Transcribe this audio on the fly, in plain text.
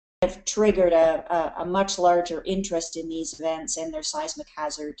of triggered a much larger interest in these events and their seismic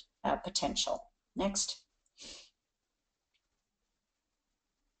hazard potential. Next.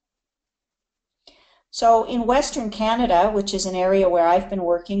 So in Western Canada, which is an area where I've been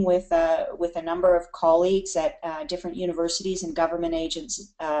working with a number of colleagues at different universities and government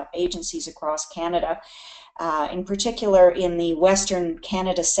agencies across Canada, in particular in the Western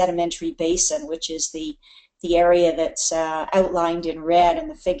Canada Sedimentary Basin, which is the area that's outlined in red in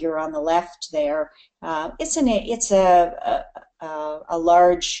the figure on the left there. It's a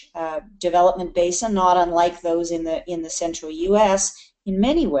large development basin, not unlike those in the central U.S. in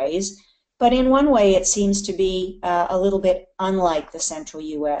many ways. But in one way, it seems to be a little bit unlike the central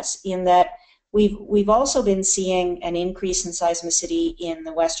U.S. in that we've also been seeing an increase in seismicity in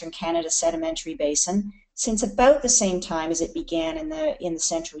the Western Canada Sedimentary Basin since about the same time as it began in the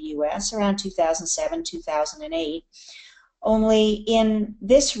central U.S., around 2007, 2008. Only in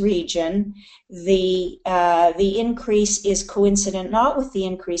this region, the increase is coincident not with the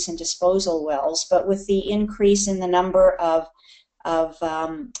increase in disposal wells, but with the increase in the number of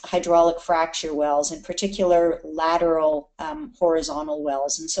hydraulic fracture wells, in particular lateral horizontal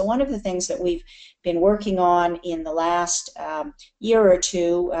wells. And so one of the things that we've been working on in the last year or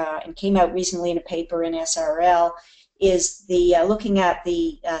two, and came out recently in a paper in SRL, is looking at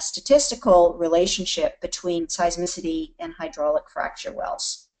the statistical relationship between seismicity and hydraulic fracture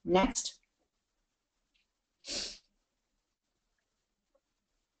wells. Next.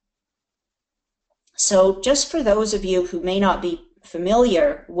 So just for those of you who may not be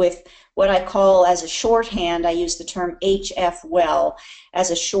familiar with what I call as a shorthand, I use the term HF well as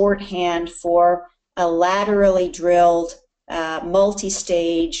a shorthand for a laterally drilled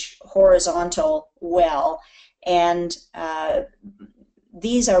multi-stage horizontal well. And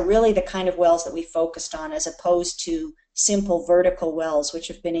these are really the kind of wells that we focused on, as opposed to simple vertical wells, which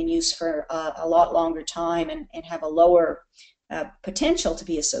have been in use for a lot longer time and have a lower potential to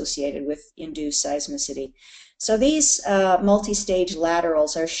be associated with induced seismicity. So these multi-stage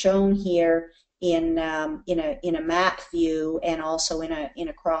laterals are shown here in a map view and also in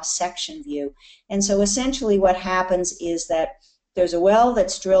a cross-section view. And so essentially what happens is that there's a well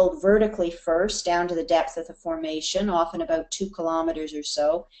that's drilled vertically first down to the depth of the formation, often about 2 kilometers or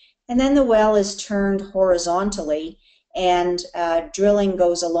so, and then the well is turned horizontally, and drilling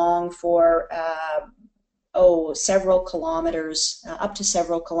goes along for several kilometers, up to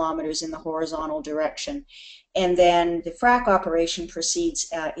several kilometers in the horizontal direction. And then the frac operation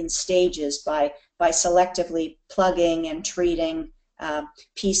proceeds in stages by selectively plugging and treating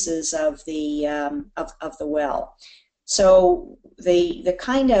pieces of the well. So the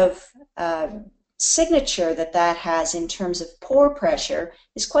kind of signature that has in terms of pore pressure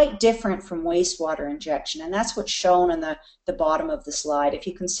is quite different from wastewater injection, and that's what's shown on the bottom of the slide. If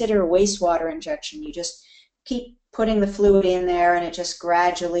you consider wastewater injection, you just keep putting the fluid in there and it just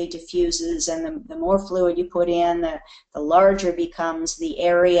gradually diffuses, and the more fluid you put in, the larger becomes the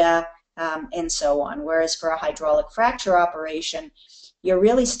area, and so on. Whereas for a hydraulic fracture operation, you're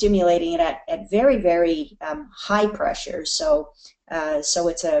really stimulating it at very, very high pressure. So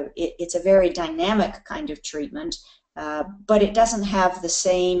it's a very dynamic kind of treatment, but it doesn't have the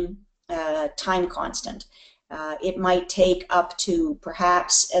same time constant. It might take up to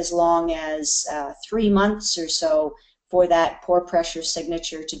perhaps as long as 3 months or so for that pore pressure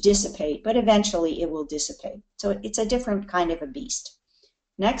signature to dissipate, but eventually it will dissipate. So it's a different kind of a beast.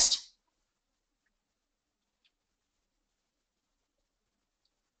 Next.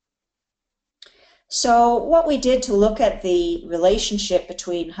 So what we did to look at the relationship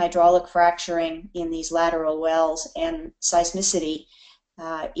between hydraulic fracturing in these lateral wells and seismicity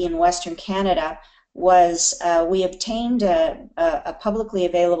in Western Canada was we obtained a publicly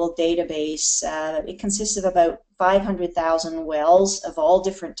available database. It consists of about 500,000 wells of all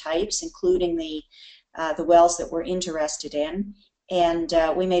different types, including the wells that we're interested in. And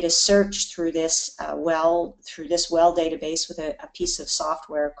we made a search through this well database with a piece of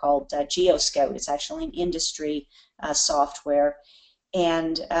software called GeoScout. It's actually an industry software.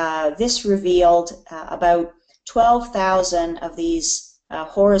 And this revealed about 12,000 of these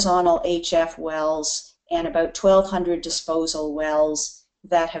horizontal HF wells and about 1,200 disposal wells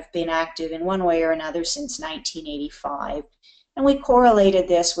that have been active in one way or another since 1985. And we correlated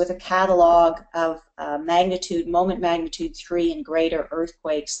this with a catalog of moment magnitude 3 and greater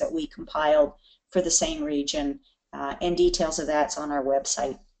earthquakes that we compiled for the same region, and details of that's on our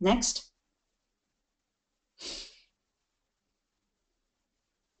website. Next.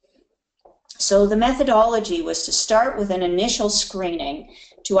 So the methodology was to start with an initial screening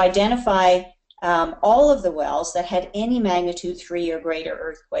to identify all of the wells that had any magnitude 3 or greater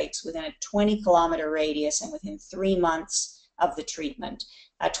earthquakes within a 20-kilometer radius and within 3 months of the treatment.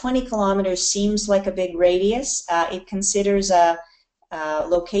 20 kilometers seems like a big radius. It considers a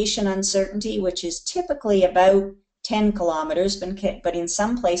location uncertainty, which is typically about 10 kilometers, but in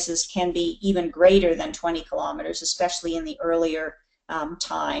some places can be even greater than 20 kilometers, especially in the earlier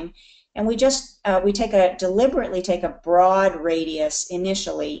time. And we deliberately take a broad radius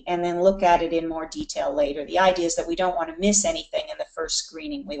initially and then look at it in more detail later. The idea is that we don't want to miss anything in the first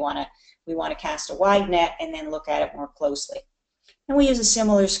screening. We want to cast a wide net and then look at it more closely. And we use a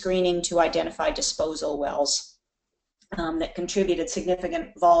similar screening to identify disposal wells that contributed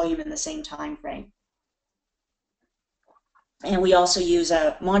significant volume in the same time frame. And we also use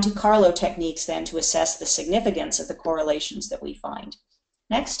Monte Carlo techniques then to assess the significance of the correlations that we find.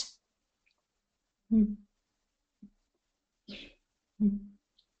 Next.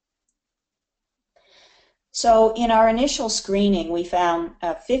 So in our initial screening, we found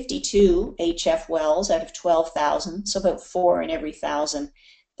 52 HF wells out of 12,000, so about 4 in every 1,000,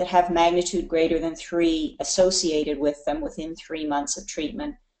 that have magnitude greater than 3 associated with them within 3 months of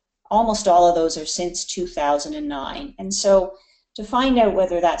treatment. Almost all of those are since 2009. And so to find out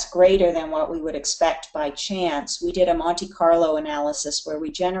whether that's greater than what we would expect by chance, we did a Monte Carlo analysis where we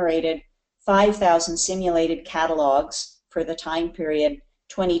generated 5,000 simulated catalogs for the time period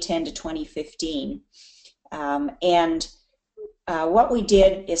 2010 to 2015. What we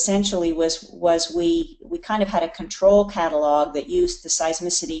did essentially was we kind of had a control catalog that used the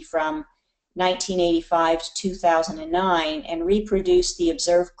seismicity from 1985 to 2009 and reproduced the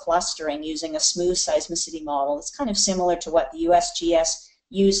observed clustering using a smooth seismicity model. It's kind of similar to what the USGS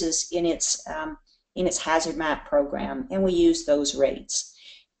uses in its hazard map program, and we use those rates.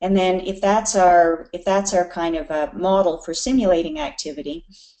 And then if that's our kind of a model for simulating activity,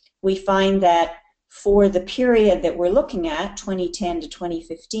 we find that for the period that we're looking at, 2010 to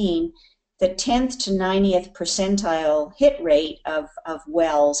 2015, the 10th to 90th percentile hit rate of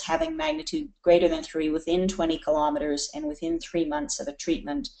wells having magnitude greater than 3 within 20 kilometers and within 3 months of a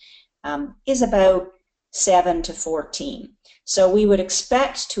treatment is about 7 to 14. So we would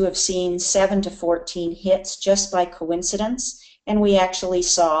expect to have seen 7 to 14 hits just by coincidence, and we actually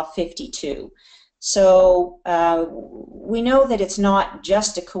saw 52. So we know that it's not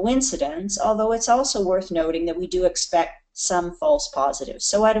just a coincidence, although it's also worth noting that we do expect some false positives.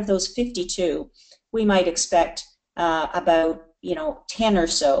 So out of those 52, we might expect about 10 or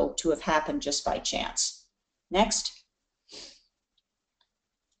so to have happened just by chance. Next.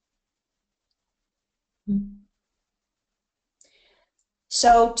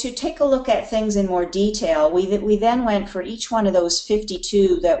 So to take a look at things in more detail, we then went for each one of those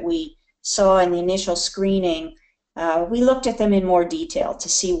 52 that we saw in the initial screening. We looked at them in more detail to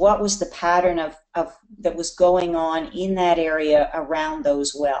see what was the pattern that was going on in that area around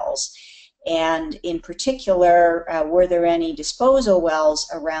those wells. And in particular, were there any disposal wells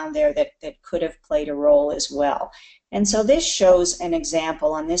around there that could have played a role as well? And so this shows an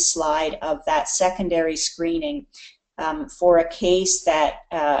example on this slide of that secondary screening for a case that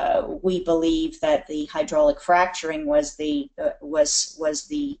we believe that the hydraulic fracturing was the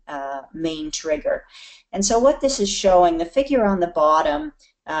main trigger. And so what this is showing, the figure on the bottom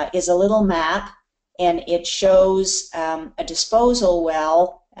is a little map, and it shows a disposal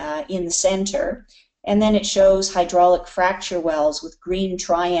well in the center, and then it shows hydraulic fracture wells with green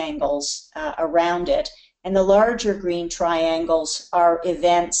triangles around it. And the larger green triangles are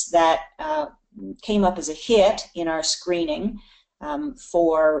events that came up as a hit in our screening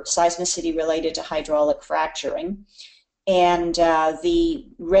for seismicity related to hydraulic fracturing. And the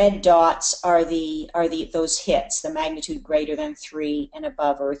red dots are those hits, the magnitude greater than 3 and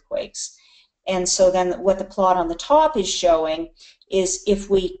above earthquakes. And so then what the plot on the top is showing is if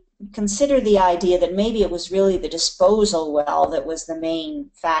we consider the idea that maybe it was really the disposal well that was the main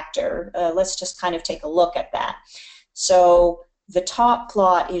factor, let's just kind of take a look at that. So the top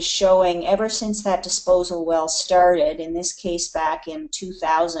plot is showing ever since that disposal well started, in this case back in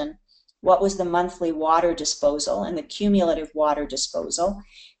 2000, what was the monthly water disposal and the cumulative water disposal.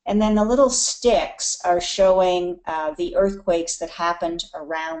 And then the little sticks are showing the earthquakes that happened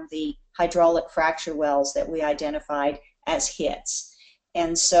around the hydraulic fracture wells that we identified as hits.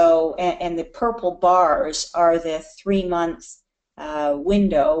 And so, and the purple bars are the 3-month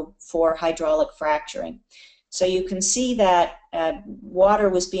window for hydraulic fracturing. So you can see that water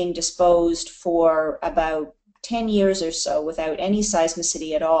was being disposed for about 10 years or so without any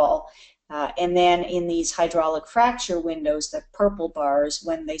seismicity at all. And then in these hydraulic fracture windows, the purple bars,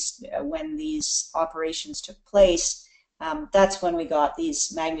 when these operations took place, that's when we got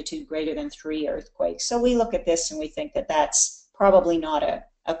these magnitude greater than 3 earthquakes. So we look at this and we think that that's probably not a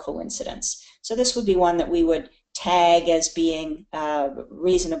coincidence. So this would be one that we would tag as being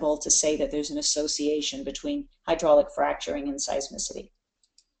reasonable to say that there's an association between hydraulic fracturing and seismicity.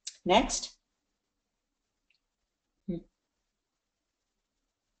 Next.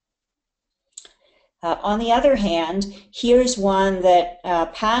 On the other hand, here's one that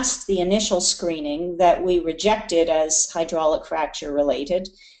passed the initial screening that we rejected as hydraulic fracture related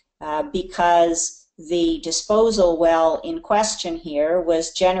because the disposal well in question here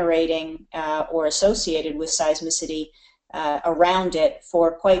was generating or associated with seismicity around it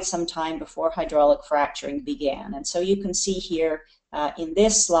for quite some time before hydraulic fracturing began. And so you can see here in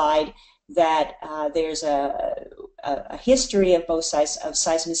this slide that there's a history of both sides of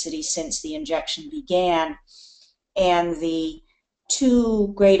seismicity since the injection began, and the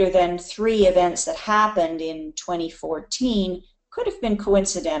 2 greater than 3 events that happened in 2014 could have been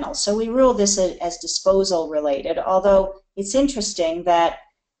coincidental. So we ruled this as disposal related, although it's interesting that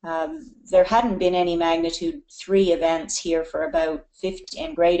there hadn't been any magnitude 3 events here for about 50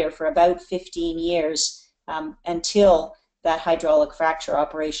 and greater for about 15 years until that hydraulic fracture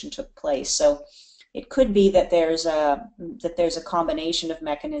operation took place. So it could be that there's a combination of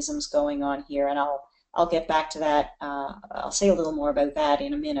mechanisms going on here, and I'll get back to that. I'll say a little more about that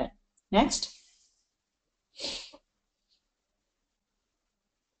in a minute. Next.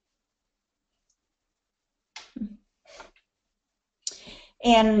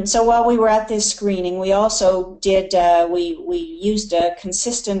 And so while we were at this screening, we also did, we used a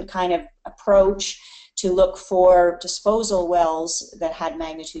consistent kind of approach to look for disposal wells that had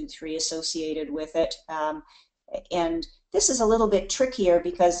magnitude 3 associated with it. And this is a little bit trickier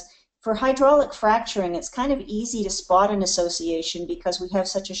because for hydraulic fracturing, it's kind of easy to spot an association because we have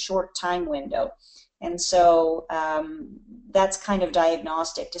such a short time window. And so that's kind of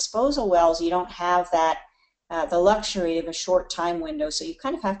diagnostic. Disposal wells, you don't have that the luxury of a short time window, so you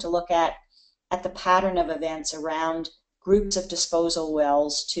kind of have to look at the pattern of events around groups of disposal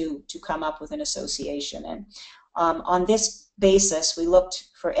wells to come up with an association. And on this basis, we looked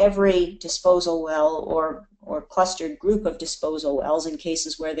for every disposal well or clustered group of disposal wells in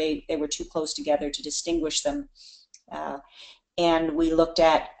cases where they were too close together to distinguish them. And we looked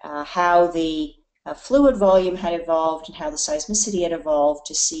at how the fluid volume had evolved and how the seismicity had evolved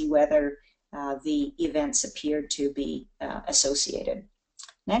to see whether the events appeared to be associated.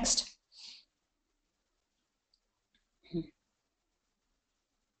 Next.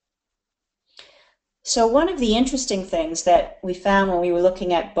 So one of the interesting things that we found when we were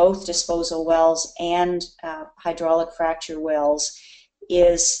looking at both disposal wells and hydraulic fracture wells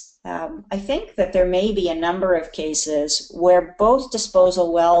is I think that there may be a number of cases where both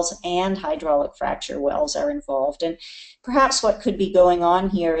disposal wells and hydraulic fracture wells are involved. And perhaps what could be going on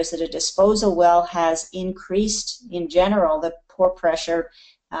here is that a disposal well has increased, in general, the pore pressure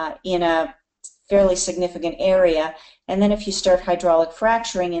in a fairly significant area. And then if you start hydraulic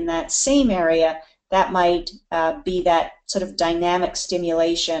fracturing in that same area, that might be that sort of dynamic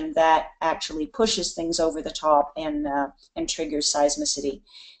stimulation that actually pushes things over the top and triggers seismicity.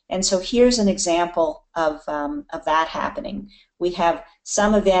 And so here's an example of that happening. We have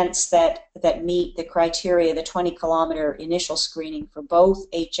some events that meet the criteria, the 20-kilometer initial screening for both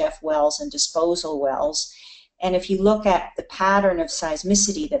HF wells and disposal wells. And if you look at the pattern of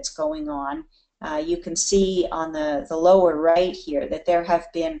seismicity that's going on, you can see on the lower right here that there have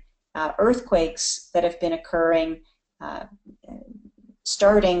been earthquakes that have been occurring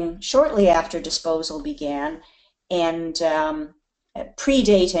starting shortly after disposal began and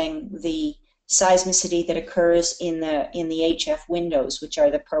predating the seismicity that occurs in the HF windows, which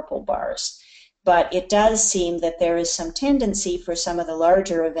are the purple bars. But it does seem that there is some tendency for some of the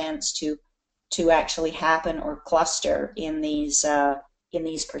larger events to actually happen or cluster in these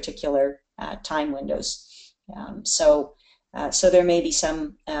particular time windows. So there may be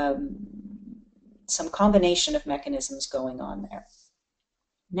some combination of mechanisms going on there.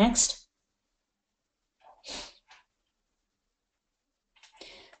 Next.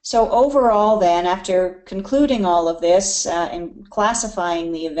 So overall then, after concluding all of this and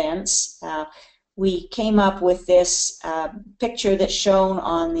classifying the events, we came up with this picture that's shown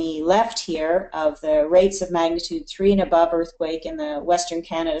on the left here of the rates of magnitude 3 and above earthquake in the Western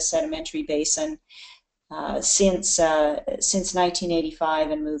Canada Sedimentary Basin since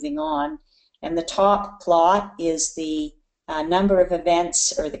 1985 and moving on. And the top plot is the number of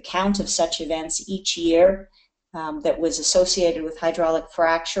events or the count of such events each year that was associated with hydraulic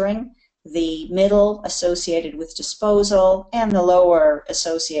fracturing, the middle associated with disposal, and the lower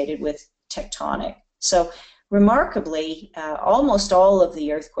associated with tectonic. So remarkably, almost all of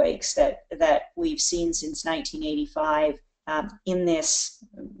the earthquakes that we've seen since 1985 in this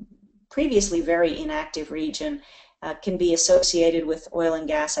previously very inactive region can be associated with oil and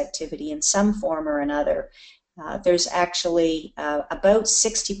gas activity in some form or another. There's actually about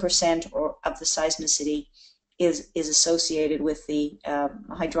 60% of the seismicity is associated with the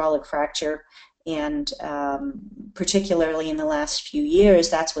hydraulic fracture, and particularly in the last few years,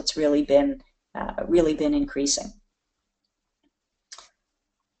 that's what's really been increasing.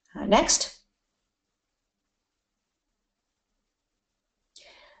 Next.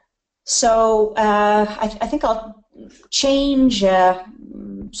 So I think I'll change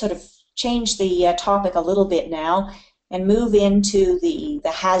change the topic a little bit now and move into the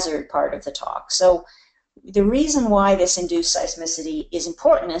hazard part of the talk. So the reason why this induced seismicity is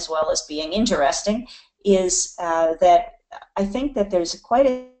important as well as being interesting is that I think that there's quite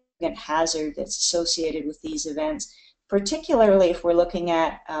a significant hazard that's associated with these events, particularly if we're looking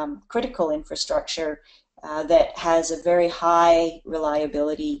at critical infrastructure that has a very high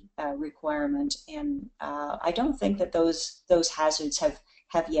reliability requirement, and I don't think that those hazards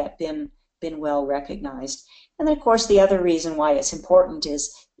have yet been well recognized. And then, of course, the other reason why it's important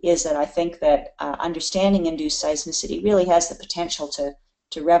is that I think that understanding induced seismicity really has the potential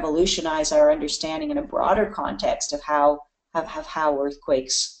to revolutionize our understanding in a broader context of how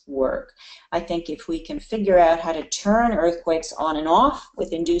earthquakes work. I think if we can figure out how to turn earthquakes on and off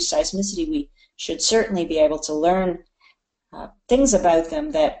with induced seismicity, we should certainly be able to learn things about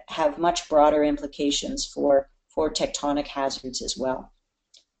them that have much broader implications for tectonic hazards as well.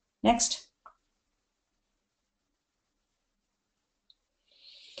 Next.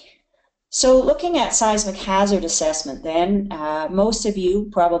 So looking at seismic hazard assessment then, most of you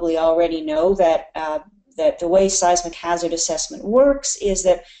probably already know that the way seismic hazard assessment works is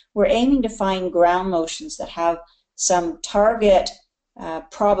that we're aiming to find ground motions that have some target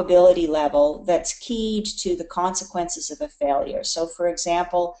probability level that's keyed to the consequences of a failure. So for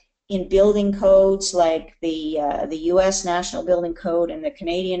example, in building codes like the US National Building Code and the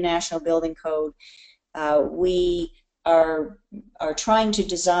Canadian National Building Code, we are trying to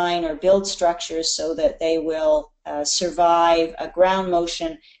design or build structures so that they will survive a ground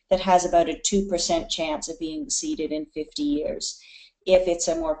motion that has about a 2% chance of being exceeded in 50 years. If it's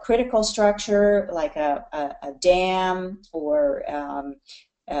a more critical structure like a dam or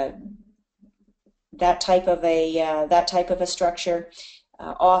that type of a structure,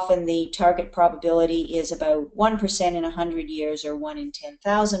 often the target probability is about 1% in 100 years or 1 in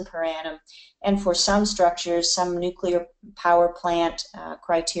 10,000 per annum. And for some structures, some nuclear power plant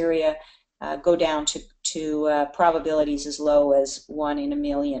criteria go down to probabilities as low as 1 in a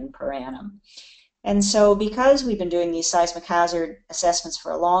million per annum. And so because we've been doing these seismic hazard assessments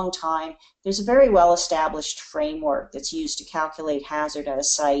for a long time, there's a very well-established framework that's used to calculate hazard at a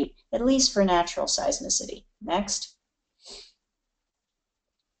site, at least for natural seismicity. Next.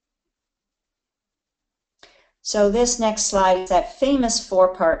 So this next slide is that famous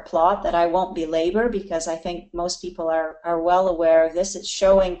four-part plot that I won't belabor because I think most people are well aware of this. It's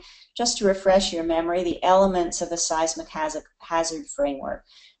showing, just to refresh your memory, the elements of a seismic hazard framework.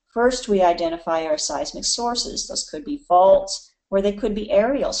 First, we identify our seismic sources. Those could be faults, or they could be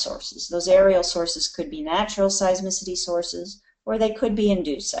aerial sources. Those aerial sources could be natural seismicity sources, or they could be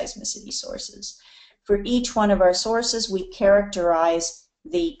induced seismicity sources. For each one of our sources, we characterize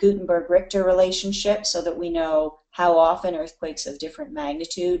the Gutenberg-Richter relationship so that we know how often earthquakes of different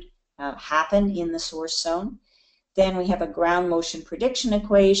magnitude happen in the source zone. Then we have a ground motion prediction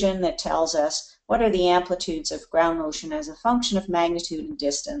equation that tells us what are the amplitudes of ground motion as a function of magnitude and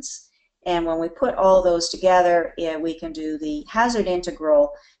distance. And when we put all those together, we can do the hazard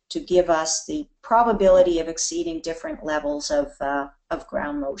integral to give us the probability of exceeding different levels of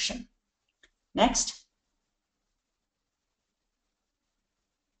ground motion. Next.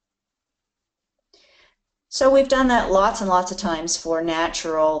 So we've done that lots and lots of times for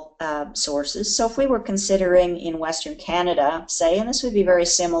natural sources. So if we were considering in Western Canada, say, and this would be very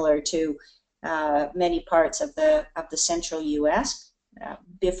similar to many parts of the central U.S.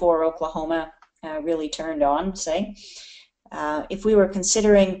 Before Oklahoma really turned on, say, if we were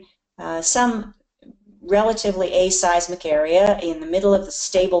considering some relatively aseismic area in the middle of the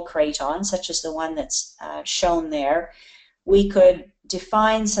stable craton, such as the one that's shown there, we could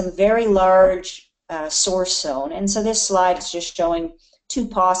define some very large source zone. And so this slide is just showing two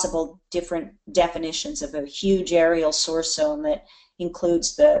possible different definitions of a huge aerial source zone that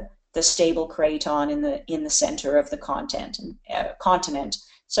includes the stable craton in the center of the continent.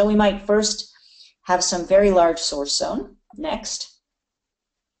 So we might first have some very large source zone. Next.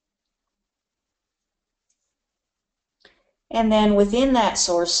 And then within that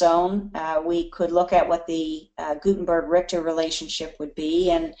source zone, we could look at what the Gutenberg-Richter relationship would be.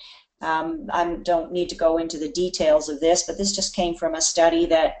 And I don't need to go into the details of this, but this just came from a study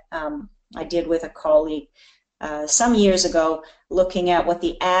that I did with a colleague some years ago, looking at what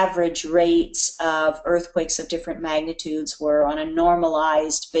the average rates of earthquakes of different magnitudes were on a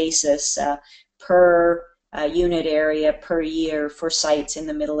normalized basis per unit area per year for sites in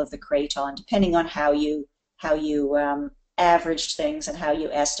the middle of the craton, depending on how you averaged things and how you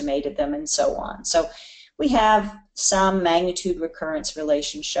estimated them and so on. So we have some magnitude recurrence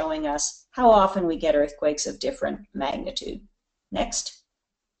relation showing us how often we get earthquakes of different magnitude. Next.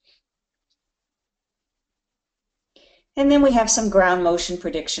 And then we have some ground motion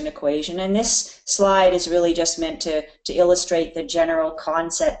prediction equation, and this slide is really just meant to illustrate the general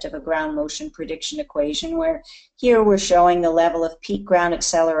concept of a ground motion prediction equation, where here we're showing the level of peak ground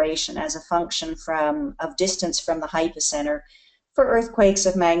acceleration as a function of distance from the hypocenter for earthquakes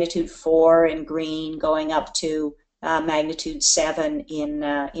of magnitude 4 in green, going up to magnitude 7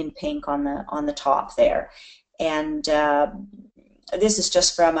 in pink on the top there. And this is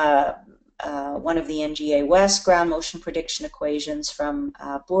just from one of the NGA West ground motion prediction equations from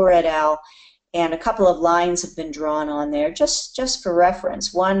Boer et al. And a couple of lines have been drawn on there just for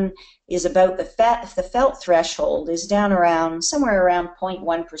reference. One is about the felt threshold is down around somewhere around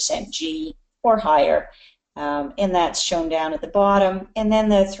 0.1% G or higher. And that's shown down at the bottom. And then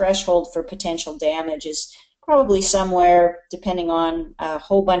the threshold for potential damage is probably somewhere, depending on a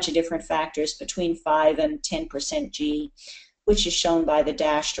whole bunch of different factors, between 5 and 10% G, which is shown by the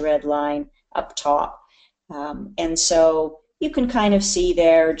dashed red line up top. And so you can kind of see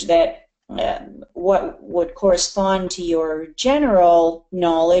there that what would correspond to your general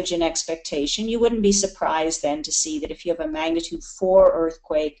knowledge and expectation. You wouldn't be surprised then to see that if you have a magnitude 4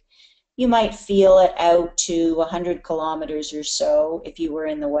 earthquake, you might feel it out to 100 kilometers or so if you were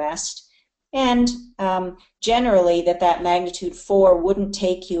in the west. And generally that magnitude 4 wouldn't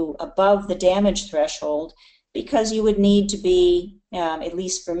take you above the damage threshold, because you would need to be, at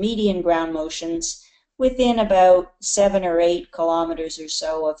least for median ground motions, within about 7 or 8 kilometers or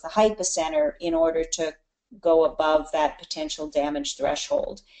so of the hypocenter in order to go above that potential damage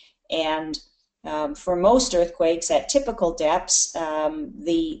threshold. And for most earthquakes at typical depths,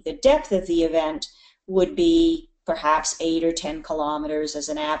 the depth of the event would be perhaps 8 or 10 kilometers as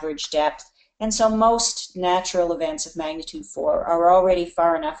an average depth. And so most natural events of magnitude 4 are already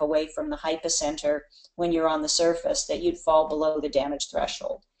far enough away from the hypocenter when you're on the surface that you'd fall below the damage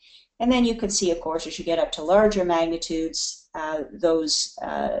threshold. And then you can see, of course, as you get up to larger magnitudes, those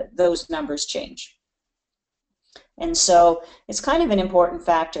numbers change. And so it's kind of an important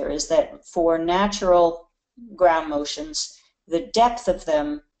factor is that for natural ground motions, the depth of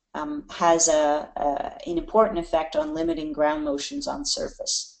them has an important effect on limiting ground motions on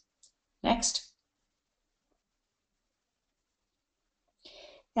surface. Next.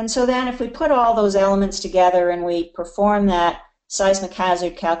 And so then if we put all those elements together and we perform that seismic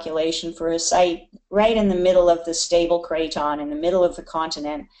hazard calculation for a site right in the middle of the stable craton, in the middle of the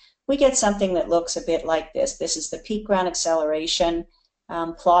continent, we get something that looks a bit like this. This is the peak ground acceleration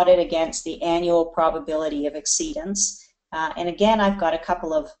plotted against the annual probability of exceedance. And again, I've got a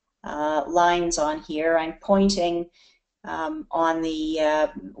couple of lines on here. I'm pointing on the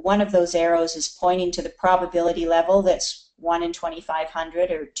one of those arrows is pointing to the probability level that's 1 in 2,500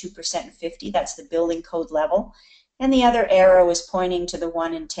 or 2% in 50. That's the building code level. And the other arrow is pointing to the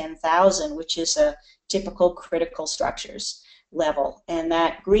 1 in 10,000, which is a typical critical structures level. And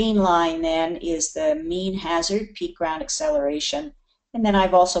that green line then is the mean hazard peak ground acceleration. And then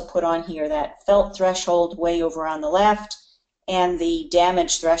I've also put on here that felt threshold way over on the left and the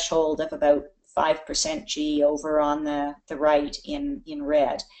damage threshold of about 5% G over on the right in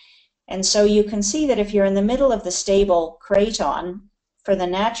red. And so you can see that if you're in the middle of the stable craton, for the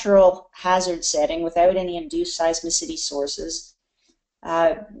natural hazard setting without any induced seismicity sources,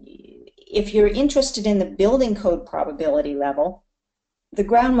 if you're interested in the building code probability level, the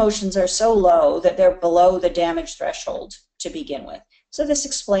ground motions are so low that they're below the damage threshold to begin with. So this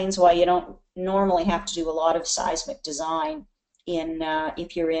explains why you don't normally have to do a lot of seismic design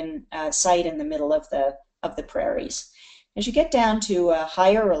if you're in a site in the middle of the prairies. As you get down to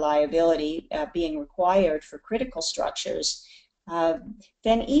higher reliability being required for critical structures,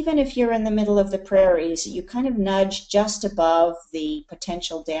 then even if you're in the middle of the prairies, you kind of nudge just above the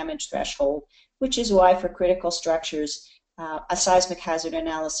potential damage threshold, which is why for critical structures, a seismic hazard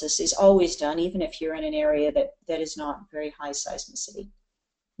analysis is always done, even if you're in an area that is not very high seismicity.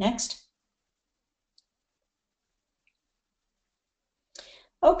 Next.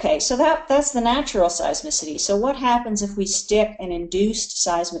 Okay, so that's the natural seismicity. So what happens if we stick an induced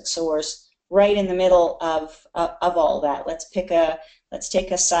seismic source right in the middle of all that? Let's take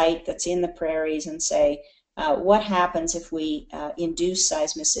a site that's in the prairies and say, what happens if we induce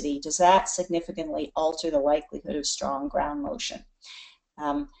seismicity? Does that significantly alter the likelihood of strong ground motion?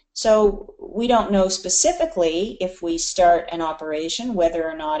 So we don't know specifically if we start an operation whether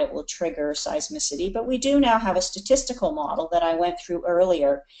or not it will trigger seismicity, but we do now have a statistical model that I went through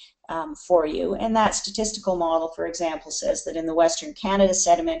earlier for you. And that statistical model, for example, says that in the Western Canada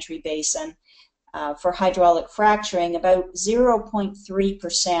Sedimentary Basin, for hydraulic fracturing, about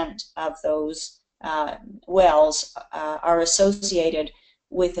 0.3% of those wells are associated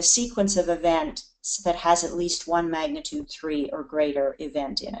with a sequence of events that has at least one magnitude 3 or greater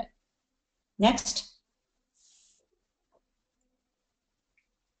event in it. Next.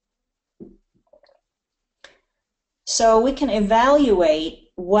 So we can evaluate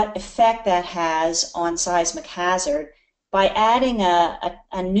what effect that has on seismic hazard by adding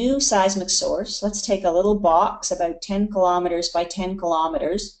a new seismic source. Let's take a little box about 10 kilometers by 10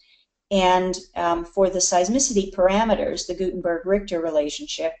 kilometers. And for the seismicity parameters, the Gutenberg-Richter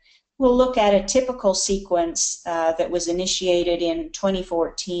relationship, we'll look at a typical sequence that was initiated in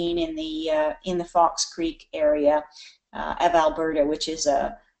 2014 in the Fox Creek area of Alberta, which is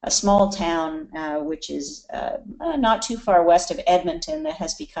a small town which is not too far west of Edmonton, that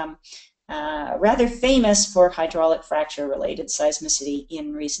has become rather famous for hydraulic fracture-related seismicity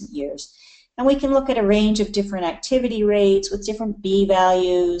in recent years. And we can look at a range of different activity rates with different B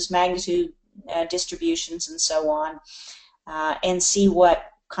values, magnitude distributions, and so on, and see what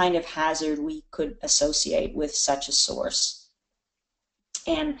kind of hazard we could associate with such a source.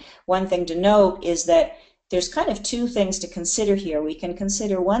 And one thing to note is that there's kind of two things to consider here. We can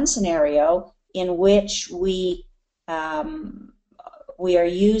consider one scenario in which we are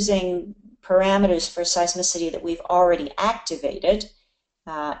using parameters for seismicity that we've already activated,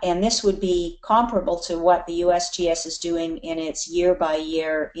 and this would be comparable to what the USGS is doing in its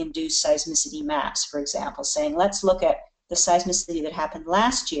year-by-year induced seismicity maps, for example, saying let's look at the seismicity that happened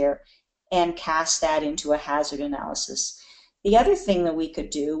last year and cast that into a hazard analysis. The other thing that we could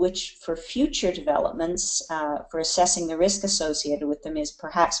do, which for future developments, for assessing the risk associated with them, is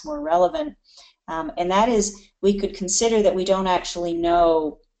perhaps more relevant, and that is we could consider that we don't actually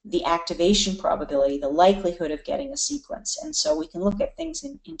know the activation probability, the likelihood of getting a sequence, and so we can look at things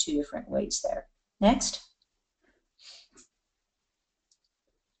in two different ways there. Next.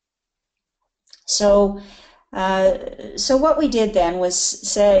 So what we did then was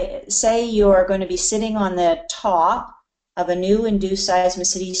say you are going to be sitting on the top of a new induced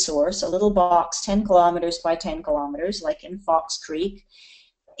seismicity source, a little box 10 kilometers by 10 kilometers, like in Fox Creek,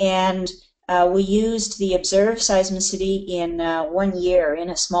 and we used the observed seismicity in 1 year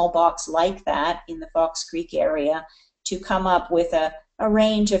in a small box like that in the Fox Creek area to come up with a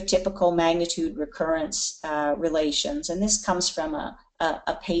range of typical magnitude recurrence relations. And this comes from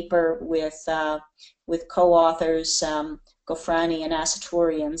a paper with co-authors Gofrani and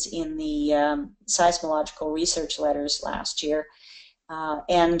Asatorians in the Seismological Research Letters last year.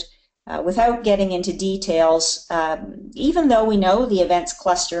 Without getting into details, even though we know the events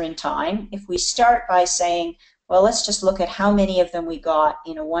cluster in time, if we start by saying, well, let's just look at how many of them we got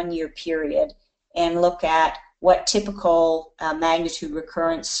in a 1 year period and look at what typical magnitude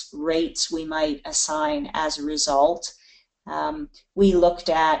recurrence rates we might assign as a result. We looked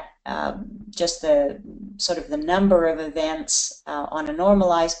at just the sort of the number of events on a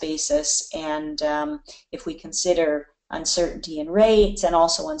normalized basis, and if we consider uncertainty in rates and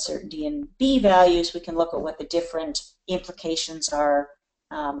also uncertainty in B values, we can look at what the different implications are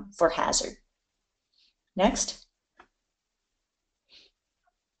for hazard. Next.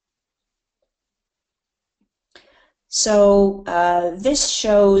 So this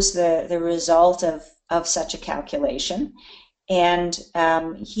shows the result of such a calculation. And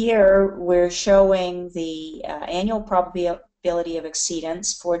here we're showing the annual probability of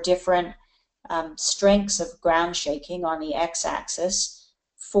exceedance for different strengths of ground shaking on the x-axis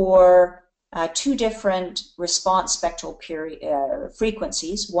for two different response spectral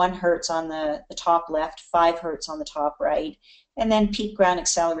frequencies, 1 hertz on the top left, 5 hertz on the top right, and then peak ground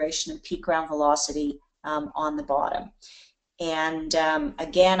acceleration and peak ground velocity on the bottom. And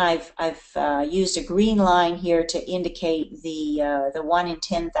again, I've used a green line here to indicate the 1 in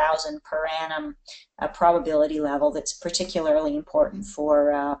 10,000 per annum probability level that's particularly important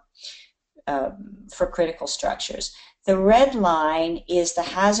for critical structures. The red line is the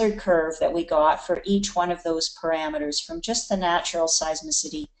hazard curve that we got for each one of those parameters from just the natural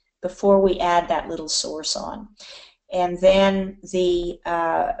seismicity before we add that little source on. And then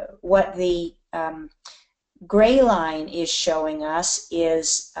what the gray line is showing us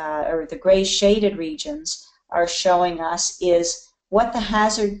is, or the gray shaded regions are showing us, is what the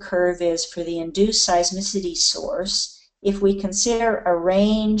hazard curve is for the induced seismicity source if we consider a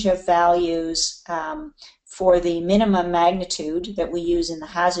range of values for the minimum magnitude that we use in the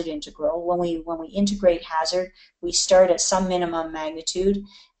hazard integral. When we integrate hazard, we start at some minimum magnitude.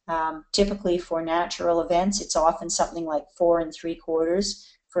 Typically for natural events, it's often something like 4 3/4.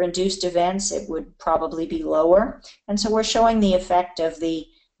 For induced events, it would probably be lower. And so we're showing the effect of the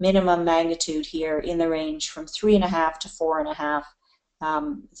minimum magnitude here in the range from 3.5 to 4.5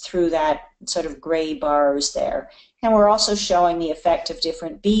 through that sort of gray bars there. And we're also showing the effect of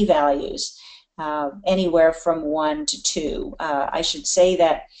different B values, anywhere from 1 to 2. I should say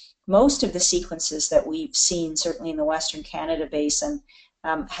that most of the sequences that we've seen, certainly in the Western Canada Basin,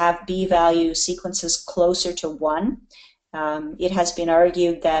 have B value sequences closer to 1. It has been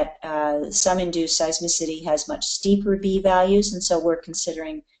argued that some induced seismicity has much steeper B values, and so we're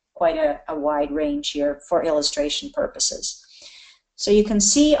considering quite a wide range here for illustration purposes. So you can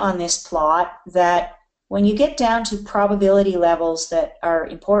see on this plot that when you get down to probability levels that are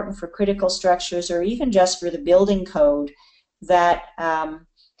important for critical structures or even just for the building code, that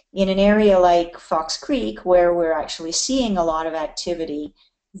in an area like Fox Creek, where we're actually seeing a lot of activity,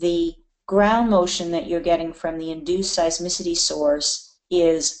 the ground motion that you're getting from the induced seismicity source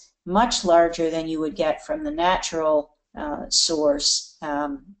is much larger than you would get from the natural source,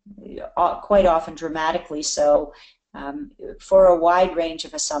 quite often dramatically so, for a wide range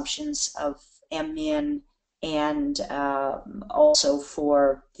of assumptions of Mmin and also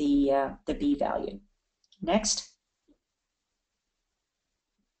for the B value. Next.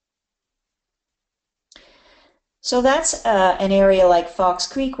 So that's an area like Fox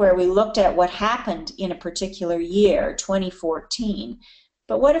Creek where we looked at what happened in a particular year, 2014.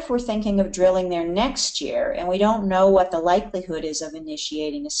 But what if we're thinking of drilling there next year and we don't know what the likelihood is of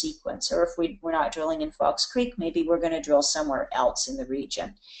initiating a sequence? Or if we're not drilling in Fox Creek, maybe we're going to drill somewhere else in the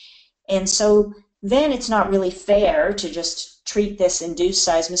region. And so then it's not really fair to just treat this induced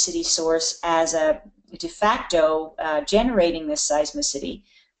seismicity source as a de facto generating this seismicity.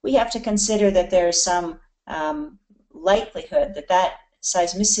 We have to consider that there's some likelihood that that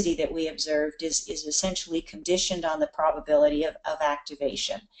seismicity that we observed is essentially conditioned on the probability of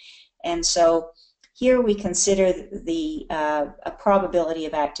activation. And so here we consider the a probability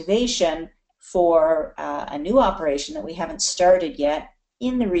of activation for a new operation that we haven't started yet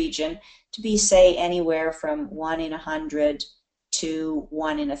in the region to be, say, anywhere from 1 in 100 to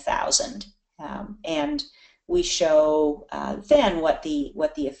 1 in 1,000. And we show then what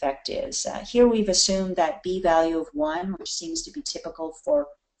the effect is. Here we've assumed that B value of 1, which seems to be typical for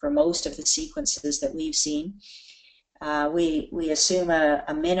most of the sequences that we've seen. We assume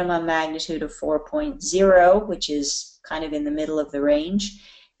a minimum magnitude of 4.0, which is kind of in the middle of the range.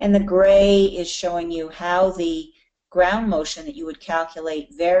 And the gray is showing you how the ground motion that you would calculate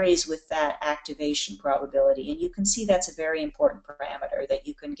varies with that activation probability. And you can see that's a very important parameter that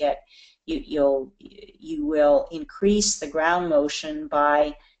you can get. You will increase the ground motion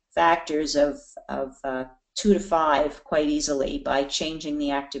by factors of 2 to 5 quite easily by changing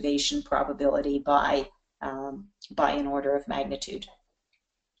the activation probability by an order of magnitude.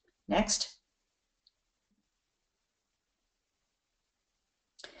 Next.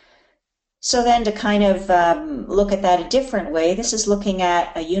 So then to kind of look at that a different way, this is looking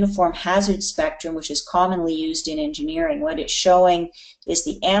at a uniform hazard spectrum, which is commonly used in engineering. What it's showing is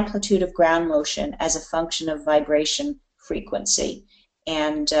the amplitude of ground motion as a function of vibration frequency.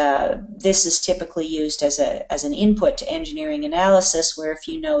 And this is typically used as an input to engineering analysis, where if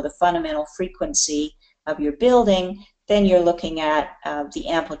you know the fundamental frequency of your building, then you're looking at the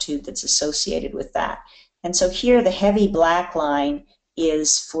amplitude that's associated with that. And so here the heavy black line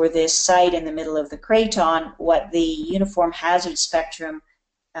is for this site in the middle of the craton, what the uniform hazard spectrum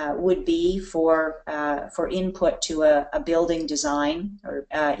would be for input to a building design, or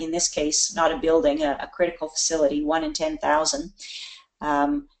in this case, not a building, a critical facility, 1 in 10,000.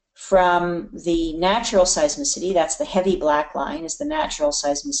 From the natural seismicity, that's the heavy black line, is the natural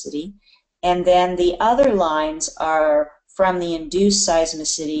seismicity. And then the other lines are from the induced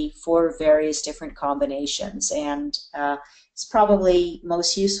seismicity for various different combinations. And it's probably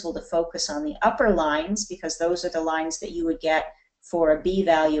most useful to focus on the upper lines, because those are the lines that you would get for a B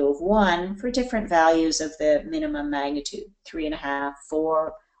value of 1 for different values of the minimum magnitude, 3.5,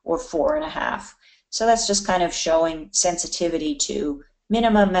 4, or 4.5. So that's just kind of showing sensitivity to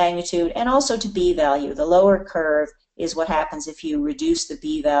minimum magnitude and also to B value. The lower curve is what happens if you reduce the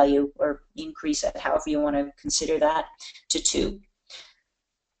b-value, or increase it, however you want to consider that, to 2.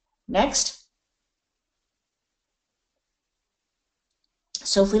 Next.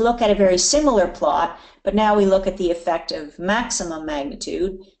 So if we look at a very similar plot, but now we look at the effect of maximum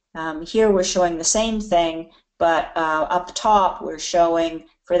magnitude, here we're showing the same thing, but up top we're showing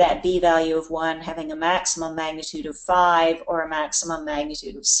for that b-value of 1 having a maximum magnitude of 5 or a maximum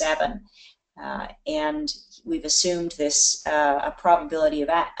magnitude of 7. And we've assumed this a probability of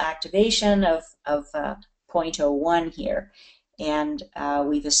activation of 0.01 here. And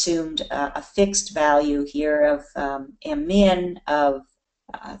we've assumed a fixed value here of m min of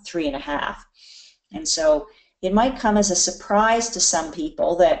 3.5. And so it might come as a surprise to some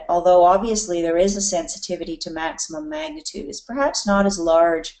people that although obviously there is a sensitivity to maximum magnitude, it's perhaps not as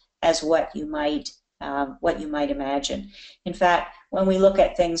large as what you might imagine. In fact, when we look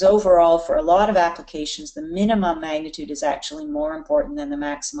at things overall for a lot of applications, the minimum magnitude is actually more important than the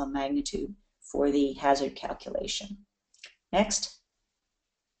maximum magnitude for the hazard calculation. Next.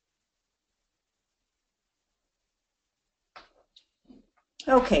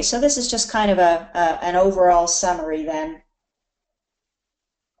 Okay, so this is just kind of an overall summary then,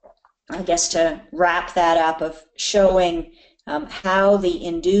 I guess, to wrap that up, of showing how the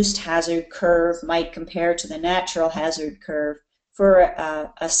induced hazard curve might compare to the natural hazard curve for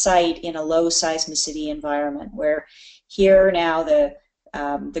a site in a low seismicity environment, where here now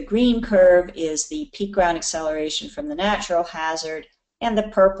the green curve is the peak ground acceleration from the natural hazard, and the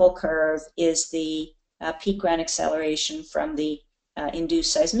purple curve is the peak ground acceleration from the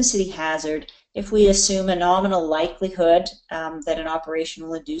induced seismicity hazard. If we assume a nominal likelihood that an operation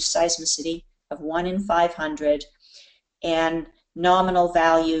will induce seismicity of 1 in 500, and nominal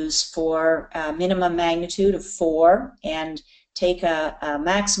values for minimum magnitude of 4, and take a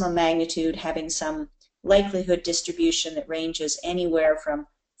maximum magnitude having some likelihood distribution that ranges anywhere from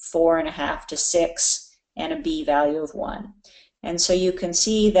 4.5 to 6, and a b-value of 1. And so you can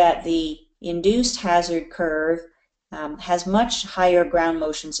see that the induced hazard curve has much higher ground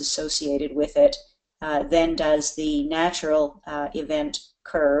motions associated with it than does the natural event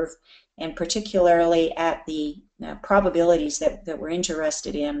curve, and particularly at the probabilities that we're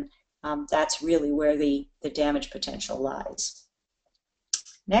interested in, that's really where the damage potential lies.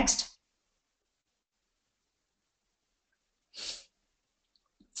 Next.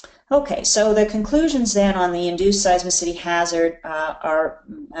 Okay, so the conclusions then on the induced seismicity hazard are,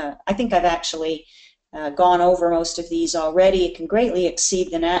 I think I've actually gone over most of these already. It can greatly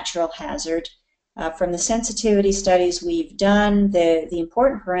exceed the natural hazard. From the sensitivity studies we've done, the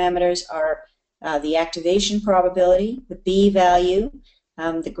important parameters are the activation probability, the b-value,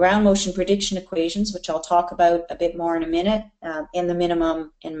 the ground motion prediction equations, which I'll talk about a bit more in a minute, and the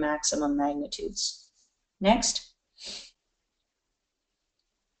minimum and maximum magnitudes. Next.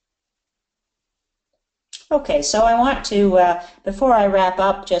 Okay, so I want to, before I wrap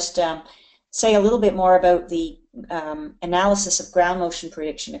up, just say a little bit more about the analysis of ground motion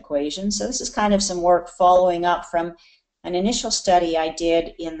prediction equations. So this is kind of some work following up from an initial study I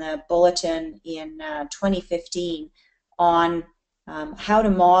did in the bulletin in 2015 on how to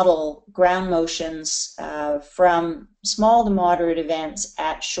model ground motions from small to moderate events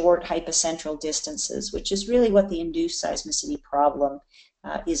at short hypocentral distances, which is really what the induced seismicity problem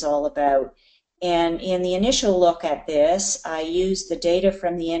is all about. And in the initial look at this, I used the data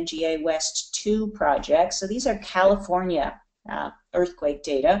from the NGA West 2 project. So these are California earthquake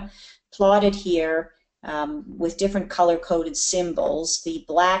data, plotted here with different color-coded symbols. The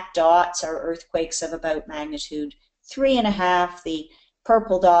black dots are earthquakes of about magnitude 3.5. The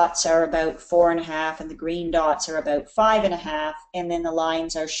purple dots are about 4.5, and the green dots are about 5.5. And then the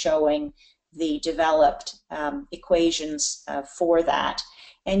lines are showing the developed equations for that.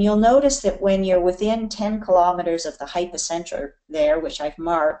 And you'll notice that when you're within 10 kilometers of the hypocenter there, which I've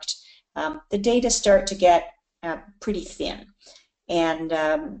marked, the data start to get pretty thin. And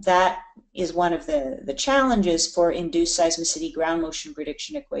that is one of the challenges for induced seismicity ground motion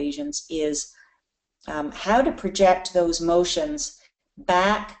prediction equations, is how to project those motions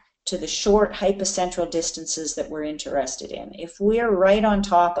back to the short hypocentral distances that we're interested in. If we're right on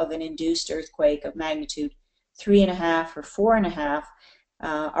top of an induced earthquake of magnitude 3.5 or 4.5,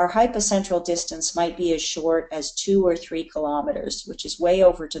 our hypocentral distance might be as short as 2 or 3 kilometers, which is way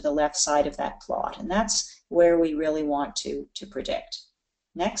over to the left side of that plot. And that's where we really want to predict.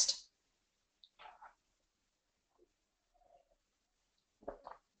 Next.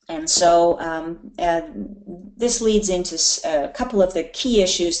 And so this leads into a couple of the key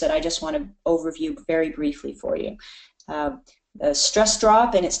issues that I just want to overview very briefly for you. stress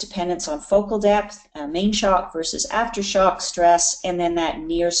drop and its dependence on focal depth, main shock versus aftershock stress, and then that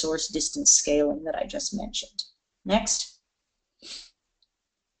near source distance scaling that I just mentioned. Next.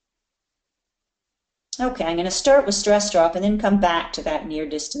 Okay, I'm going to start with stress drop and then come back to that near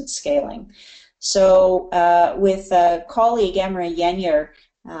distance scaling. So with colleague Emre Yenyer,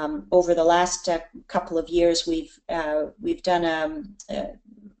 over the last couple of years, we've done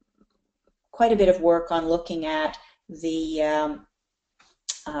quite a bit of work on looking at the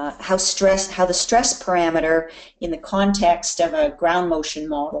how the stress parameter in the context of a ground motion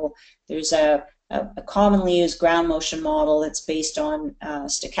model. There's a commonly used ground motion model that's based on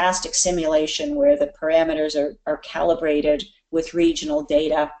stochastic simulation where the parameters are calibrated with regional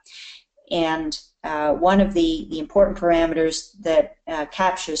data. And one of the important parameters that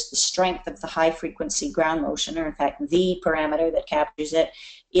captures the strength of the high frequency ground motion, or in fact the parameter that captures it,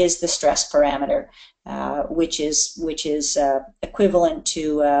 is the stress parameter, which is equivalent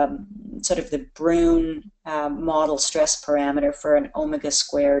to sort of the Brune model stress parameter for an omega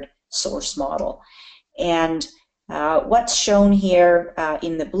squared source model. And what's shown here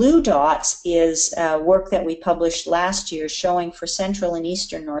in the blue dots is work that we published last year showing for Central and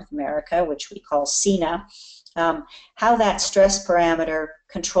Eastern North America, which we call CENA, how that stress parameter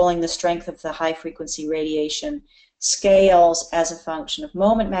controlling the strength of the high frequency radiation scales as a function of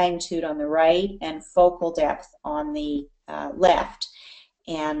moment magnitude on the right and focal depth on the left.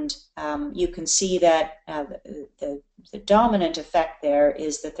 And you can see that the dominant effect there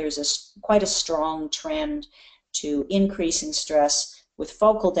is that there's quite a strong trend to increasing stress with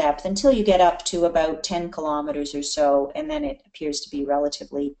focal depth until you get up to about 10 kilometers or so, and then it appears to be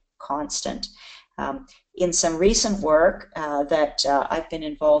relatively constant. In some recent work that I've been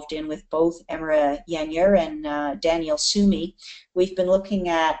involved in with both Emre Yenyer and Daniel Sumi, we've been looking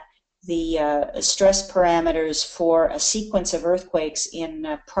at the stress parameters for a sequence of earthquakes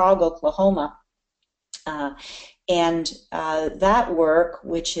in Prague, Oklahoma. And that work,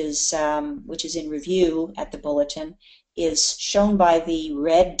 which is in review at the bulletin, is shown by the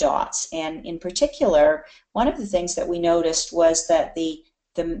red dots. And in particular, one of the things that we noticed was that the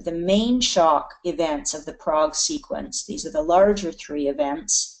main shock events of the Prague sequence, these are the larger three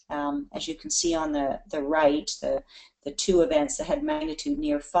events, as you can see on the right, the two events that had magnitude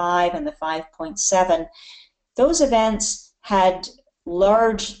near 5 and the 5.7, those events had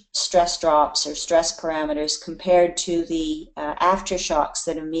large stress drops or stress parameters compared to the aftershocks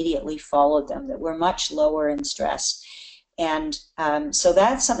that immediately followed them that were much lower in stress. And so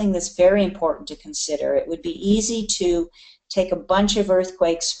that's something that's very important to consider. It would be easy to take a bunch of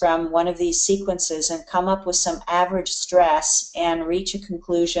earthquakes from one of these sequences and come up with some average stress and reach a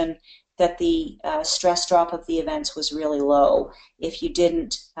conclusion that the stress drop of the events was really low if you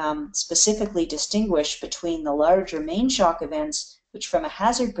didn't specifically distinguish between the larger main shock events, which from a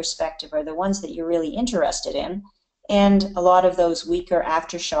hazard perspective are the ones that you're really interested in, and a lot of those weaker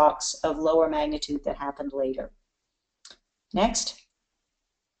aftershocks of lower magnitude that happened later. Next.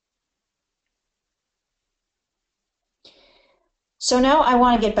 So now I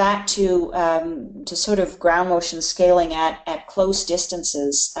want to get back to sort of ground motion scaling at close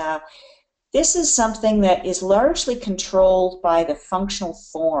distances. This is something that is largely controlled by the functional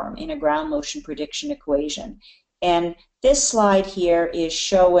form in a ground motion prediction equation. And this slide here is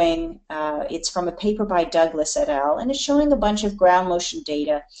showing, it's from a paper by Douglas et al., and it's showing a bunch of ground motion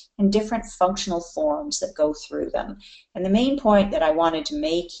data and different functional forms that go through them. And the main point that I wanted to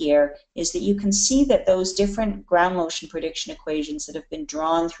make here is that you can see that those different ground motion prediction equations that have been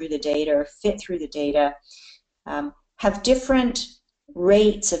drawn through the data or fit through the data have different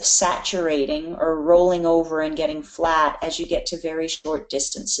rates of saturating or rolling over and getting flat as you get to very short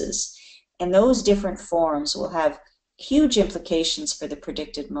distances. And those different forms will have huge implications for the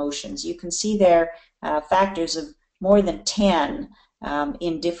predicted motions. You can see there factors of more than 10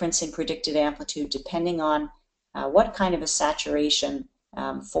 in difference in predicted amplitude depending on what kind of a saturation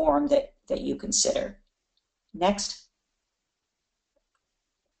form that you consider. Next.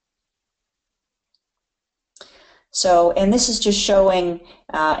 So, and this is just showing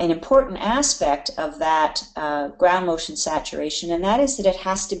an important aspect of that ground motion saturation, and that is that it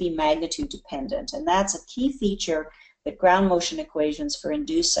has to be magnitude dependent. And that's a key feature that ground motion equations for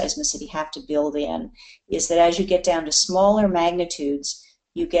induced seismicity have to build in, is that as you get down to smaller magnitudes,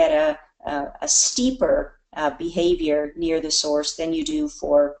 you get a steeper behavior near the source than you do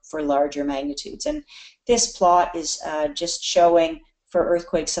for larger magnitudes. And this plot is just showing for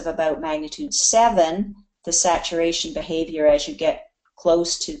earthquakes of about magnitude 7, the saturation behavior as you get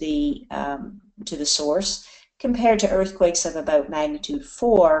close to the source, compared to earthquakes of about magnitude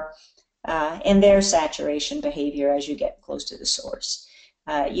 4, and their saturation behavior as you get close to the source.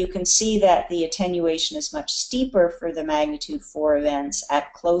 You can see that the attenuation is much steeper for the magnitude 4 events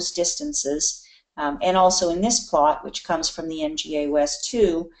at close distances. And also in this plot, which comes from the NGA West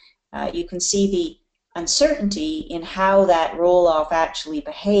 2, you can see the uncertainty in how that roll-off actually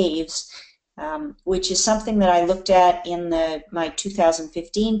behaves, which is something that I looked at in my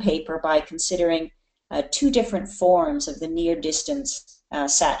 2015 paper by considering 2 different forms of the near-distance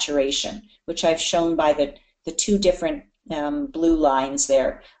saturation, which I've shown by the 2 different blue lines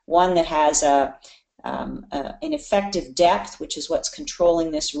there. One that has an effective depth, which is what's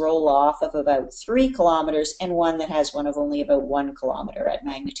controlling this roll-off, of about 3 kilometers, and one that has one of only about 1 kilometer at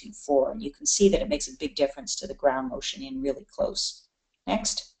magnitude 4. And you can see that it makes a big difference to the ground motion in really close.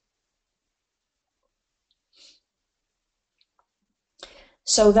 Next.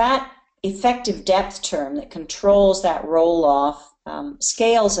 So that effective depth term that controls that roll-off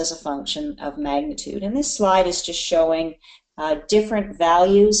scales as a function of magnitude. And this slide is just showing different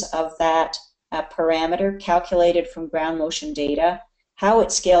values of that parameter calculated from ground motion data, how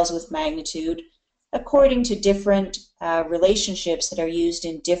it scales with magnitude according to different relationships that are used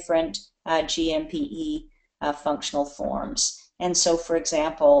in different GMPE functional forms. And so, for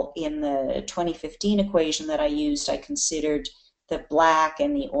example, in the 2015 equation that I used, I considered the black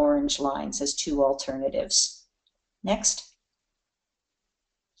and the orange lines as 2 alternatives. Next.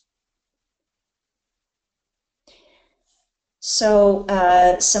 So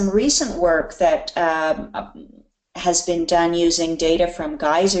some recent work that has been done using data from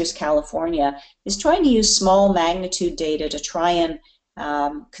Geysers, California, is trying to use small magnitude data to try and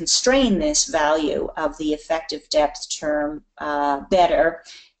constrain this value of the effective depth term better.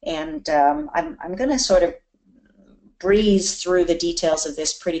 And I'm going to sort of breeze through the details of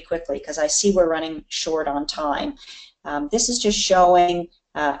this pretty quickly because I see we're running short on time. This is just showing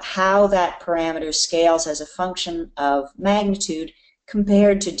how that parameter scales as a function of magnitude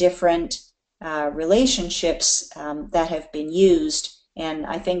compared to different relationships that have been used, and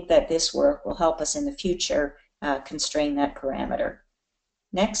I think that this work will help us in the future constrain that parameter.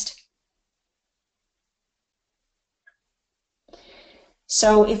 Next.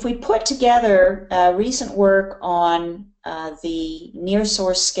 So if we put together recent work on the near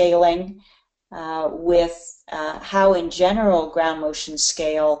source scaling with how in general ground motions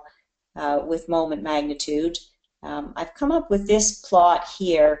scale with moment magnitude, I've come up with this plot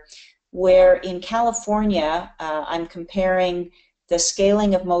here where in California I'm comparing the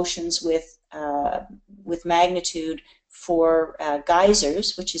scaling of motions with magnitude for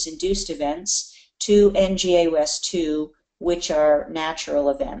geysers, which is induced events, to NGA West 2, which are natural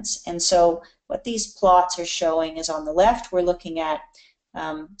events. And so what these plots are showing is on the left we're looking at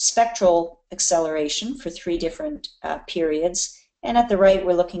spectral acceleration for 3 different periods, and at the right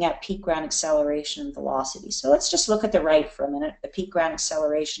we're looking at peak ground acceleration and velocity. So let's just look at the right for a minute, the peak ground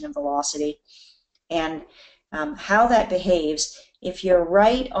acceleration and velocity, and how that behaves if you're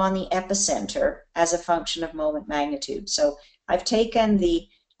right on the epicenter as a function of moment magnitude. So I've taken the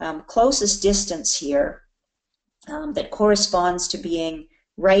closest distance here that corresponds to being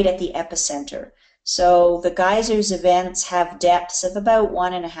right at the epicenter. So the geysers events have depths of about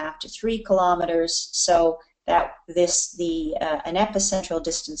 1.5 to 3 kilometers, so that an epicentral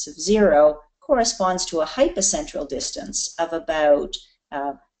distance of 0 corresponds to a hypocentral distance of about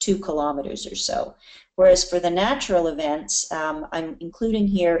 2 kilometers or so. Whereas for the natural events, I'm including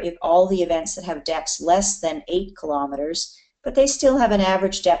here all the events that have depths less than 8 kilometers, but they still have an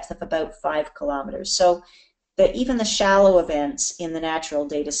average depth of about 5 kilometers. So even the shallow events in the natural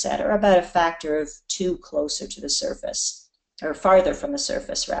data set are about a factor of 2 closer to the surface, or farther from the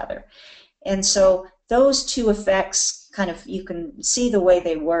surface rather. And so those 2 effects you can see the way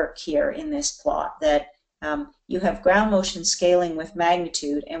they work here in this plot, that you have ground motion scaling with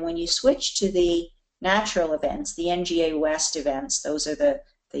magnitude, and when you switch to the natural events, the NGA West events, those are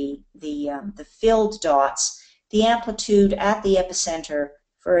the filled dots, the amplitude at the epicenter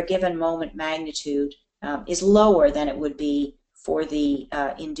for a given moment magnitude is lower than it would be for the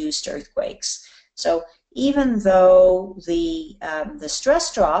induced earthquakes. So even though the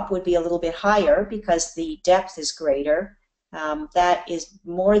stress drop would be a little bit higher because the depth is greater, that is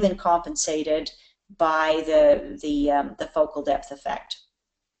more than compensated by the focal depth effect.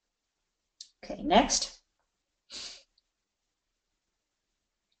 Okay, next.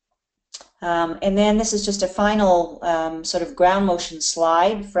 And then this is just a final sort of ground motion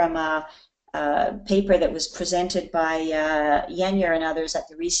slide from a paper that was presented by Yenyer and others at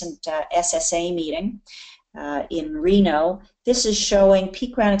the recent SSA meeting in Reno. This is showing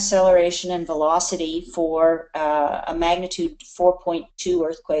peak ground acceleration and velocity for a magnitude 4.2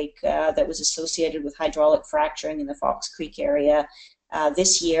 earthquake that was associated with hydraulic fracturing in the Fox Creek area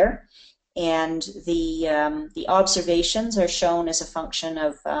this year. And the observations are shown as a function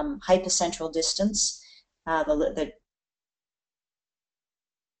of hypocentral distance. The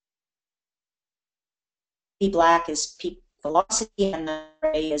black is peak velocity and the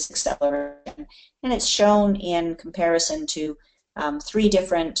gray is acceleration. And it's shown in comparison to 3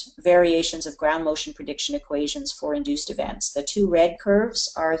 different variations of ground motion prediction equations for induced events. The 2 red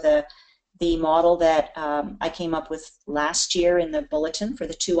curves are the model that I came up with last year in the bulletin for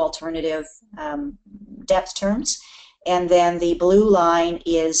the 2 alternative depth terms. And then the blue line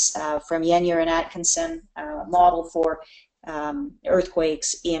is from Yenyer and Atkinson model for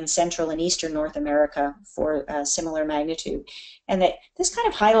earthquakes in Central and Eastern North America for similar magnitude. And that this kind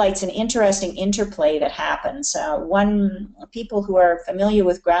of highlights an interesting interplay that happens. People who are familiar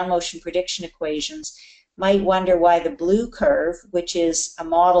with ground motion prediction equations might wonder why the blue curve, which is a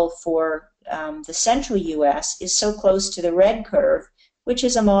model for the central US, is so close to the red curve, which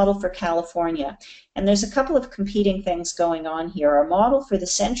is a model for California. And there's a couple of competing things going on here. Our model for the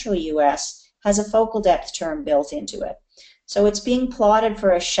central US has a focal depth term built into it. So it's being plotted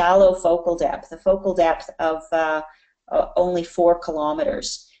for a shallow focal depth, a focal depth of only 4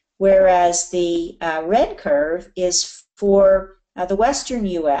 kilometers, whereas the red curve is for the western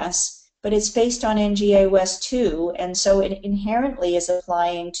US, but it's based on NGA West 2, and so it inherently is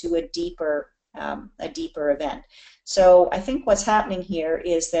applying to a deeper event. So I think what's happening here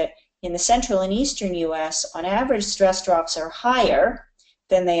is that in the central and eastern US, on average, stress drops are higher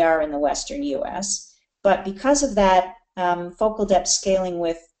than they are in the western US, but because of that focal depth scaling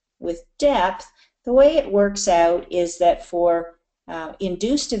with depth, the way it works out is that for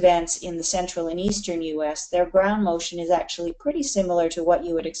induced events in the central and eastern US, their ground motion is actually pretty similar to what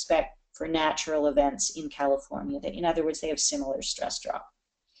you would expect for natural events in California. In other words, they have similar stress drop.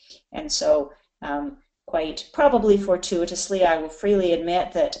 And so quite probably fortuitously, I will freely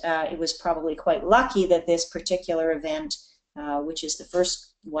admit that it was probably quite lucky that this particular event, which is the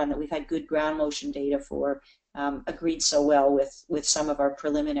first one that we've had good ground motion data for, agreed so well with some of our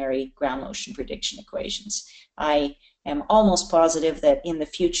preliminary ground motion prediction equations. I am almost positive that in the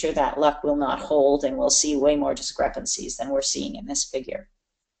future that luck will not hold and we'll see way more discrepancies than we're seeing in this figure.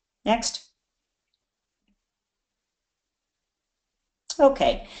 Next.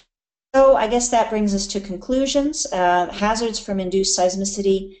 Okay, so I guess that brings us to conclusions. Hazards from induced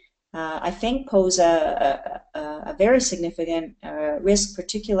seismicity, I think, pose a very significant risk,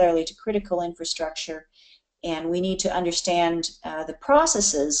 particularly to critical infrastructure. And we need to understand the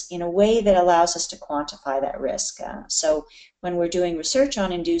processes in a way that allows us to quantify that risk. So when we're doing research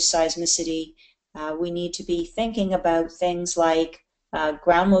on induced seismicity, we need to be thinking about things like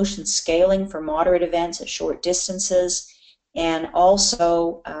ground motion scaling for moderate events at short distances. And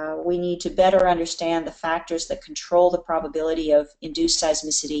also, we need to better understand the factors that control the probability of induced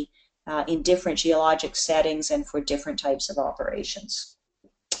seismicity in different geologic settings and for different types of operations.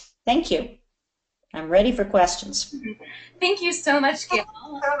 Thank you. I'm ready for questions. Thank you so much, Gail.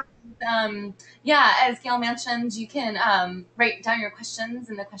 Yeah, as Gail mentioned, you can write down your questions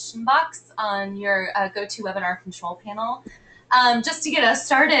in the question box on your GoToWebinar control panel. Just to get us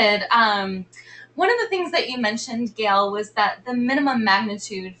started, one of the things that you mentioned, Gail, was that the minimum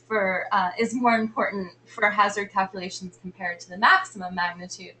magnitude for is more important for hazard calculations compared to the maximum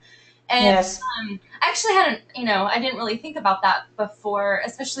magnitude. And yes. I actually hadn't, I didn't really think about that before,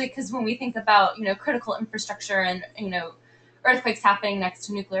 especially because when we think about, critical infrastructure and, earthquakes happening next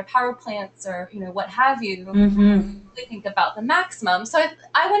to nuclear power plants or, what have you, we think about the maximum. So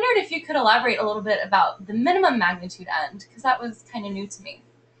I wondered if you could elaborate a little bit about the minimum magnitude end, because that was kind of new to me.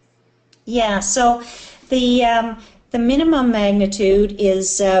 Yeah, so the minimum magnitude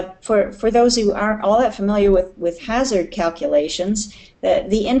is, for those who aren't all that familiar with hazard calculations,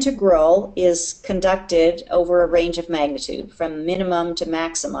 the integral is conducted over a range of magnitude from minimum to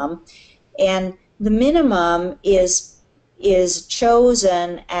maximum, and the minimum is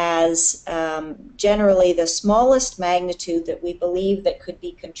chosen as generally the smallest magnitude that we believe that could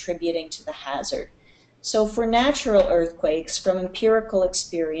be contributing to the hazard. So for natural earthquakes, from empirical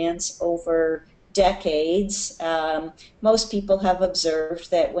experience over decades, most people have observed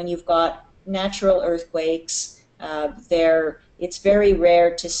that when you've got natural earthquakes, it's very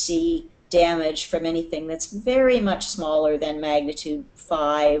rare to see damage from anything that's very much smaller than magnitude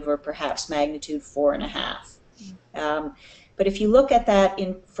 5 or perhaps magnitude 4.5. But if you look at that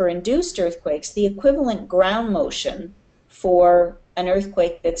for induced earthquakes, the equivalent ground motion for an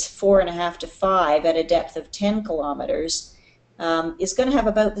earthquake that's 4.5 to 5 at a depth of 10 kilometers is going to have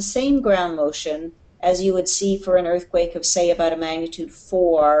about the same ground motion as you would see for an earthquake of, say, about a magnitude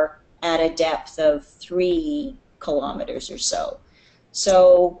 4 at a depth of 3 kilometers or so.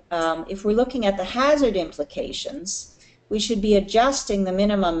 So if we're looking at the hazard implications, we should be adjusting the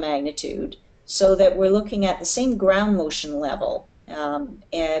minimum magnitude so that we're looking at the same ground motion level,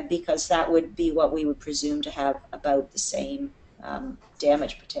 because that would be what we would presume to have about the same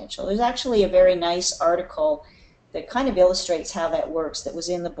damage potential. There's actually a very nice article that kind of illustrates how that works that was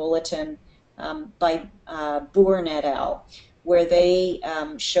in the bulletin by Bourne et al., where they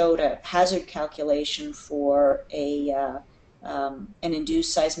showed a hazard calculation for an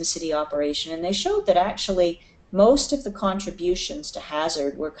induced seismicity operation, and they showed that actually most of the contributions to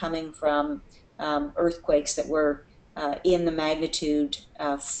hazard were coming from earthquakes that were in the magnitude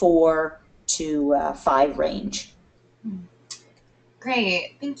 4 to 5 range.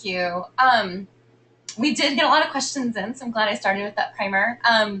 Great, thank you. We did get a lot of questions in, so I'm glad I started with that primer.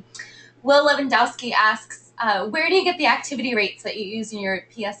 Will Lewandowski asks, where do you get the activity rates that you use in your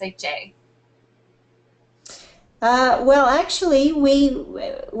PSHA? Well, actually,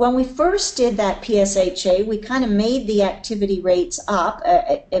 when we first did that PSHA, we kind of made the activity rates up.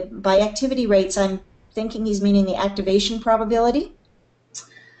 By activity rates, I'm thinking he's meaning the activation probability.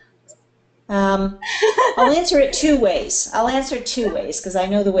 I'll answer it two ways. I'll answer it two ways because I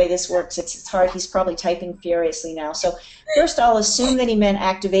know the way this works. It's hard. He's probably typing furiously now. So first, I'll assume that he meant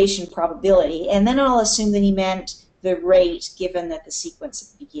activation probability, and then I'll assume that he meant the rate given that the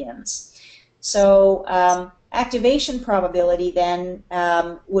sequence begins. So activation probability then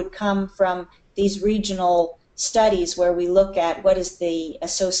would come from these regional studies where we look at what is the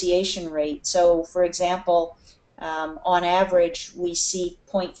association rate. So, for example, on average, we see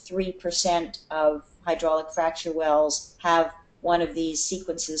 0.3% of hydraulic fracture wells have one of these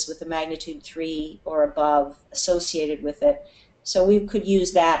sequences with a magnitude 3 or above associated with it. So we could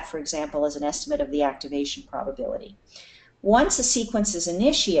use that, for example, as an estimate of the activation probability. Once a sequence is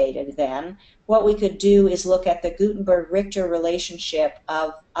initiated, then, what we could do is look at the Gutenberg-Richter relationship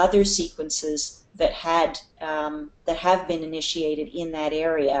of other sequences that have been initiated in that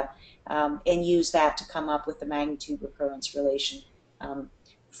area, and use that to come up with the magnitude recurrence relation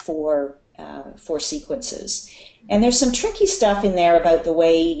for sequences. And there's some tricky stuff in there about the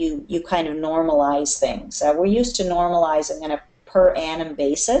way you kind of normalize things. We're used to normalizing on a per annum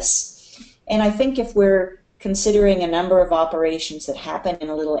basis, and I think if we're considering a number of operations that happen in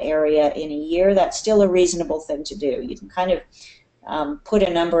a little area in a year, that's still a reasonable thing to do. You can kind of put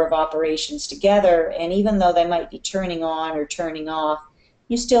a number of operations together, and even though they might be turning on or turning off,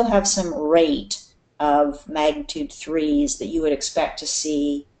 you still have some rate of magnitude 3s that you would expect to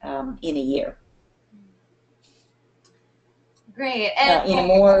see in a year. Great. And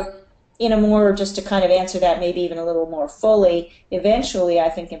in a more, just to kind of answer that maybe even a little more fully, eventually I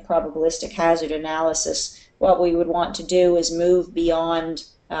think in probabilistic hazard analysis, what we would want to do is move beyond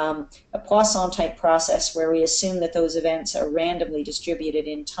a Poisson type process where we assume that those events are randomly distributed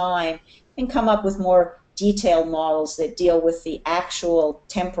in time and come up with more detailed models that deal with the actual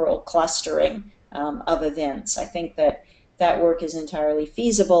temporal clustering of events. I think that that work is entirely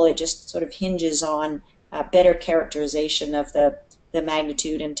feasible. It just sort of hinges on better characterization of the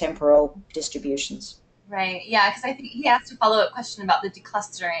magnitude and temporal distributions. Right, yeah, because I think he asked a follow-up question about the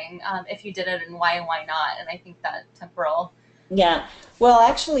declustering, if you did it and why not, and I think that temporal. Yeah, well,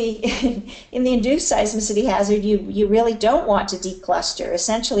 actually, in the induced seismicity hazard, you really don't want to decluster.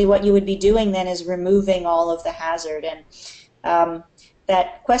 Essentially, what you would be doing then is removing all of the hazard. And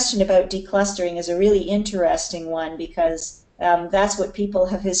that question about declustering is a really interesting one because that's what people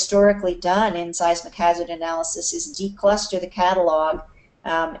have historically done in seismic hazard analysis, is decluster the catalog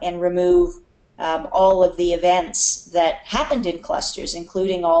and remove all of the events that happened in clusters,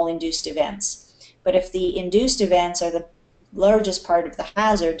 including all induced events. But if the induced events are the largest part of the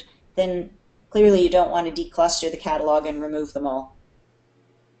hazard, then clearly you don't want to decluster the catalog and remove them all.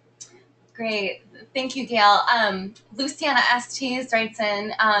 Great. Thank you, Gail. Luciana Estes writes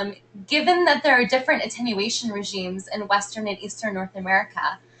in, given that there are different attenuation regimes in Western and Eastern North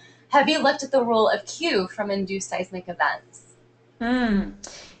America, have you looked at the role of Q from induced seismic events?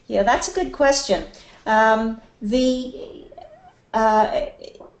 Yeah, that's a good question.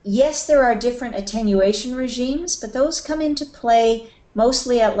 Yes, there are different attenuation regimes, but those come into play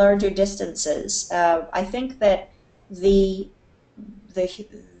mostly at larger distances. I think that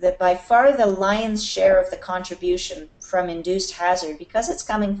by far the lion's share of the contribution from induced hazard, because it's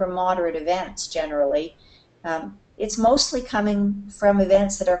coming from moderate events generally, it's mostly coming from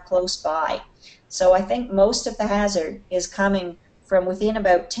events that are close by. So I think most of the hazard is coming from within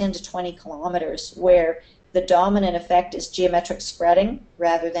about 10 to 20 kilometers, where the dominant effect is geometric spreading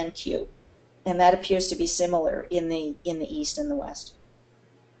rather than Q. And that appears to be similar in the east and the west.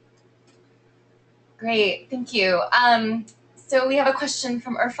 Great, thank you. So we have a question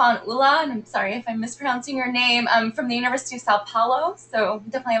from Irfan Ula, and I'm sorry if I'm mispronouncing your name, from the University of Sao Paulo, so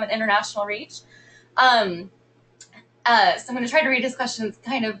definitely have an international reach. So I'm going to try to read his question. It's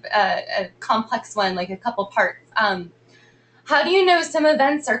kind of a complex one, like a couple parts. How do you know some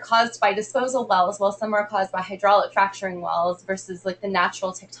events are caused by disposal wells while some are caused by hydraulic fracturing wells versus like the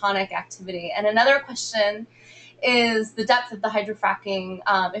natural tectonic activity? And another question is the depth of the hydrofracking,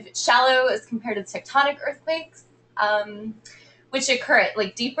 if it's shallow as compared to tectonic earthquakes, which occur at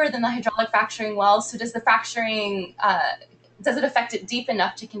like deeper than the hydraulic fracturing wells. So does the fracturing, does it affect it deep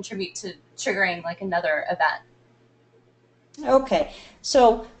enough to contribute to triggering like another event? Okay,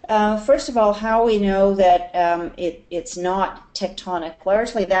 so first of all, how we know that it's not tectonic,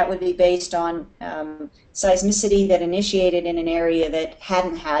 largely that would be based on seismicity that initiated in an area that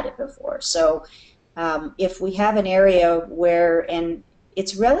hadn't had it before. So if we have an area where, and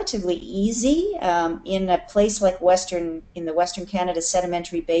it's relatively easy in a place like in the Western Canada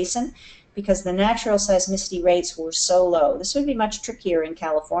Sedimentary Basin, because the natural seismicity rates were so low. This would be much trickier in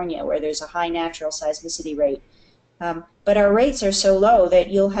California, where there's a high natural seismicity rate. But our rates are so low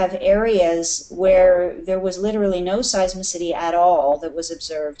that you'll have areas where there was literally no seismicity at all that was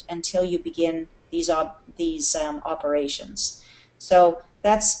observed until you begin these operations. So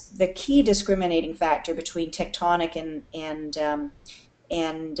that's the key discriminating factor between tectonic and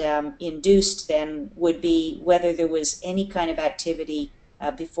induced, then, would be whether there was any kind of activity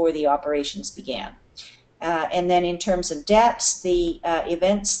before the operations began. And then in terms of depths, the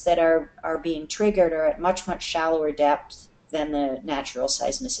events that are being triggered are at much, much shallower depth than the natural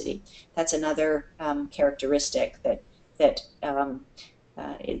seismicity. That's another characteristic that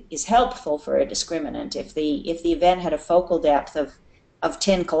is helpful for a discriminant. If the event had a focal depth of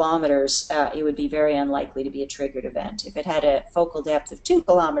 10 kilometers, it would be very unlikely to be a triggered event. If it had a focal depth of 2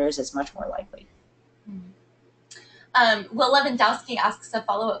 kilometers, it's much more likely. Will Lewandowski asks a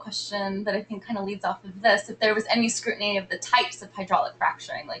follow-up question that I think kind of leads off of this. If there was any scrutiny of the types of hydraulic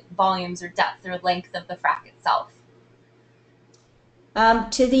fracturing, like volumes or depth or length of the frac itself?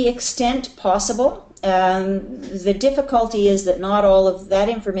 To the extent possible. The difficulty is that not all of that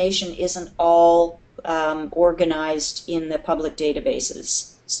information isn't all organized in the public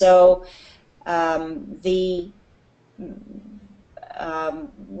databases. So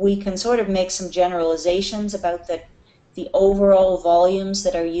we can sort of make some generalizations about the overall volumes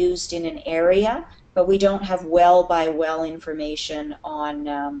that are used in an area, but we don't have well by well information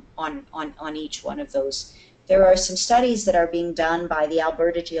on each one of those. There are some studies that are being done by the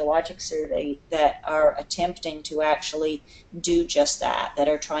Alberta Geologic Survey that are attempting to actually do just that, that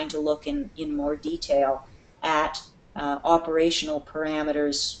are trying to look in more detail at operational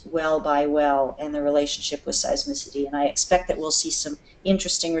parameters well by well and the relationship with seismicity. And I expect that we'll see some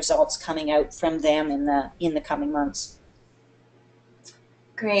interesting results coming out from them in the coming months.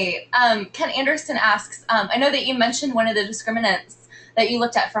 Great. Ken Anderson asks, I know that you mentioned one of the discriminants that you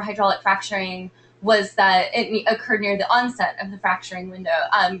looked at for hydraulic fracturing was that it occurred near the onset of the fracturing window.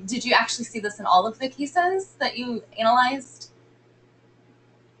 Did you actually see this in all of the cases that you analyzed?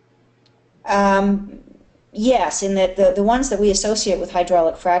 Yes, in that the ones that we associate with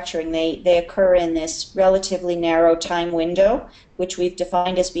hydraulic fracturing, they occur in this relatively narrow time window, which we've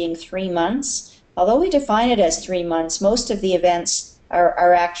defined as being 3 months. Although we define it as 3 months, most of the events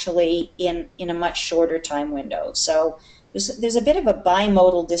are actually in a much shorter time window. So there's a bit of a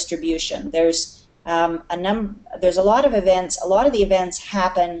bimodal distribution. There's a lot of events. A lot of the events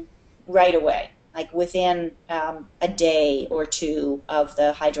happen right away, like within a day or two of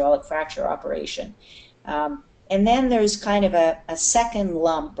the hydraulic fracture operation. And then there's kind of a second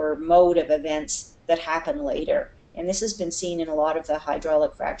lump or mode of events that happen later. And this has been seen in a lot of the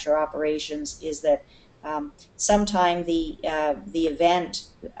hydraulic fracture operations, is that sometime the event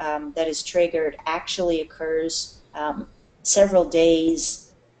that is triggered actually occurs several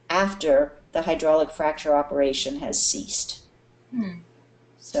days after the hydraulic fracture operation has ceased.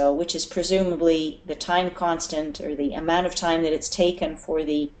 So, which is presumably the time constant or the amount of time that it's taken for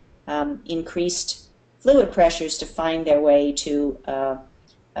the increased fluid pressures to find their way to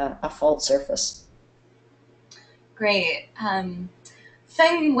a fault surface. Great.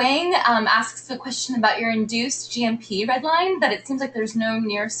 Feng Wang asks a question about your induced GMP redline, that it seems like there's no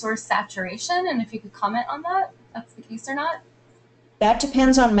near source saturation, and if you could comment on that, if that's the case or not. That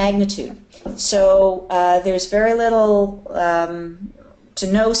depends on magnitude. So there's very little to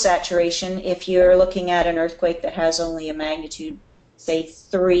no saturation if you're looking at an earthquake that has only a magnitude, say,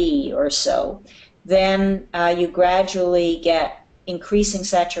 3 or so. then you gradually get increasing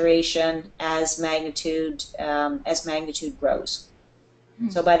saturation as magnitude grows.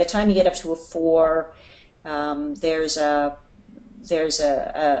 So by the time you get up to a 4, there's a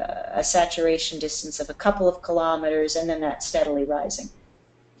saturation distance of a couple of kilometers, and then that's steadily rising.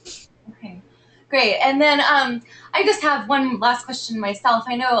 Okay, great. And then I just have one last question myself.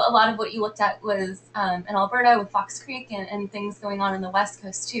 I know a lot of what you looked at was in Alberta with Fox Creek and things going on in the West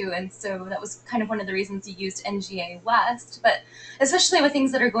Coast too. And so that was kind of one of the reasons you used NGA West, but especially with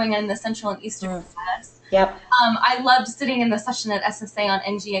things that are going on in the Central and Eastern US. Yep. I loved sitting in the session at SSA on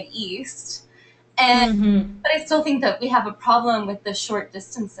NGA East. And but I still think that we have a problem with the short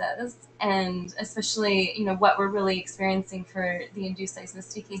distances, and especially what we're really experiencing for the induced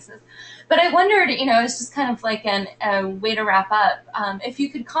seismicity cases. But I wondered, it's just kind of like a way to wrap up. If you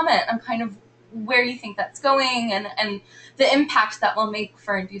could comment on kind of where you think that's going and the impact that will make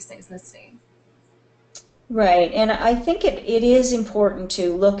for induced seismicity. Right, and I think it is important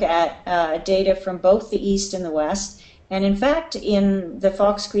to look at data from both the East and the West. And in fact, in the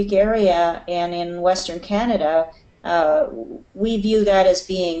Fox Creek area and in Western Canada, we view that as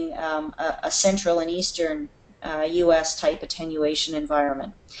being a Central and Eastern U.S. type attenuation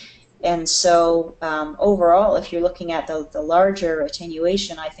environment. And so overall, if you're looking at the larger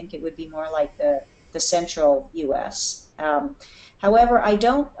attenuation, I think it would be more like the Central U.S. However,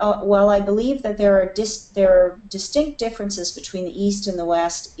 while I believe that there are distinct differences between the East and the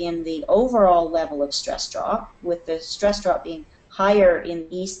West in the overall level of stress drop, with the stress drop being higher in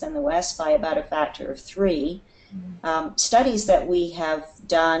the East than the West by about a factor of 3, studies that we have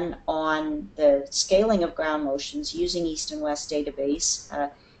done on the scaling of ground motions using East and West database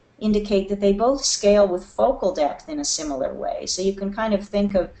indicate that they both scale with focal depth in a similar way. So you can kind of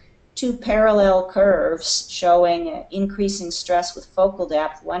think of 2 parallel curves showing increasing stress with focal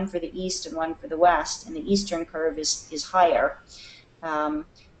depth, one for the East and one for the West, and the eastern curve is higher.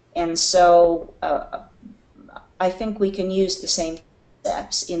 And so I think we can use the same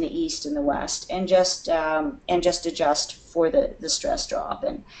steps in the East and the West and just adjust for the stress drop.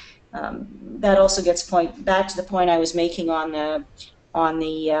 And that also gets back to the point I was making on the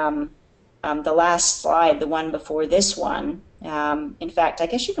last slide, the one before this one. In fact, I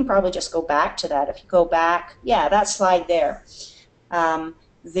guess you can probably just go back to that. If you go back, yeah, that slide there.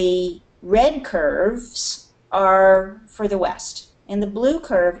 The red curves are for the West, and the blue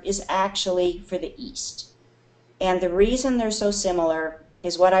curve is actually for the East. And the reason they're so similar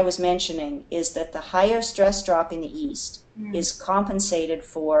is what I was mentioning, is that the higher stress drop in the East is compensated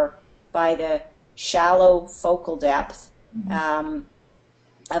for by the shallow focal depth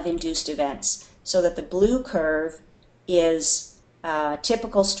of induced events, so that the blue curve is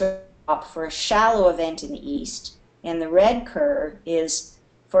typical stress drop for a shallow event in the East, and the red curve is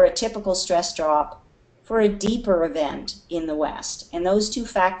for a typical stress drop for a deeper event in the West. And those two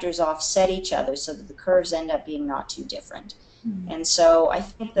factors offset each other so that the curves end up being not too different. And so I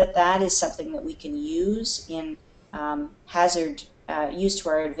think that is something that we can use in use to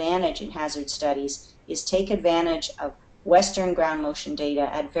our advantage in hazard studies, is take advantage of Western ground motion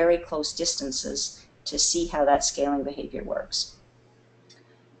data at very close distances to see how that scaling behavior works.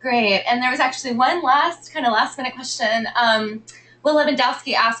 Great. And there was actually one last minute question. Will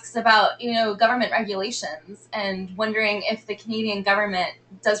Lewandowski asks about government regulations and wondering if the Canadian government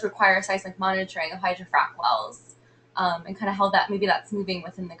does require seismic monitoring of hydrofrac wells, and kind of how maybe that's moving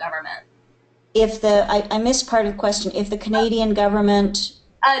within the government. I missed part of the question. If the Canadian government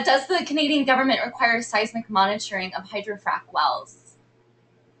does the Canadian government require seismic monitoring of hydrofrac wells?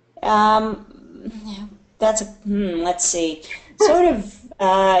 Let's see. Sort of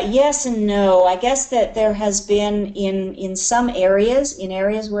yes and no. I guess that there has been in some areas,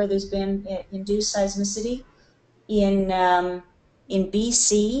 where there's been induced seismicity. In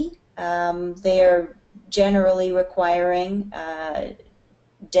BC, they're generally requiring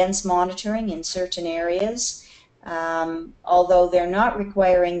dense monitoring in certain areas, although they're not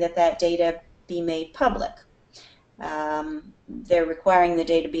requiring that data be made public. They're requiring the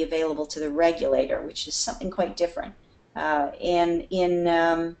data be available to the regulator, which is something quite different. And in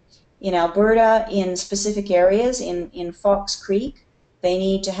Alberta, in specific areas, in Fox Creek, they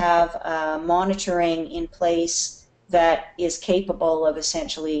need to have monitoring in place that is capable of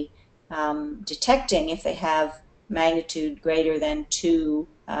essentially detecting if they have magnitude greater than 2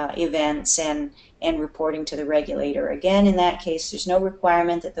 events and reporting to the regulator. Again, in that case, there's no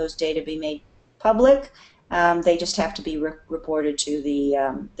requirement that those data be made public. They just have to be reported to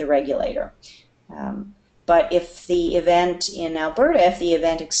the regulator. But if the event in Alberta, if the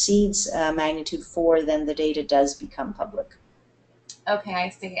event exceeds magnitude 4, then the data does become public. Okay, I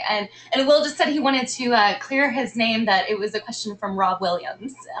see. And Will just said he wanted to clear his name, that it was a question from Rob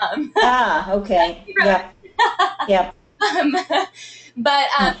Williams. Ah, okay. Yep. Yep. Um, but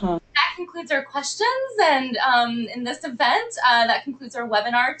Uh-huh. that concludes our questions, and in this event, that concludes our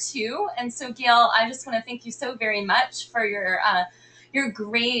webinar too. And so, Gail, I just want to thank you so very much for your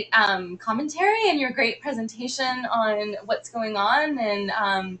great commentary and your great presentation on what's going on, and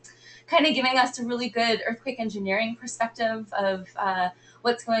kind of giving us a really good earthquake engineering perspective of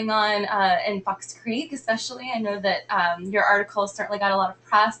what's going on in Fox Creek, especially. I know that your article certainly got a lot of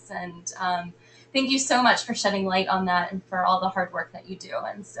press, and thank you so much for shedding light on that and for all the hard work that you do.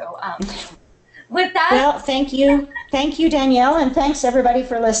 And so with that. Well, thank you. Thank you, Danielle, and thanks everybody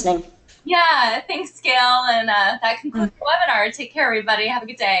for listening. Yeah, thanks, Gail. And that concludes the webinar. Take care, everybody. Have a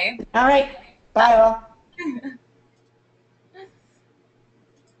good day. All right. Bye all.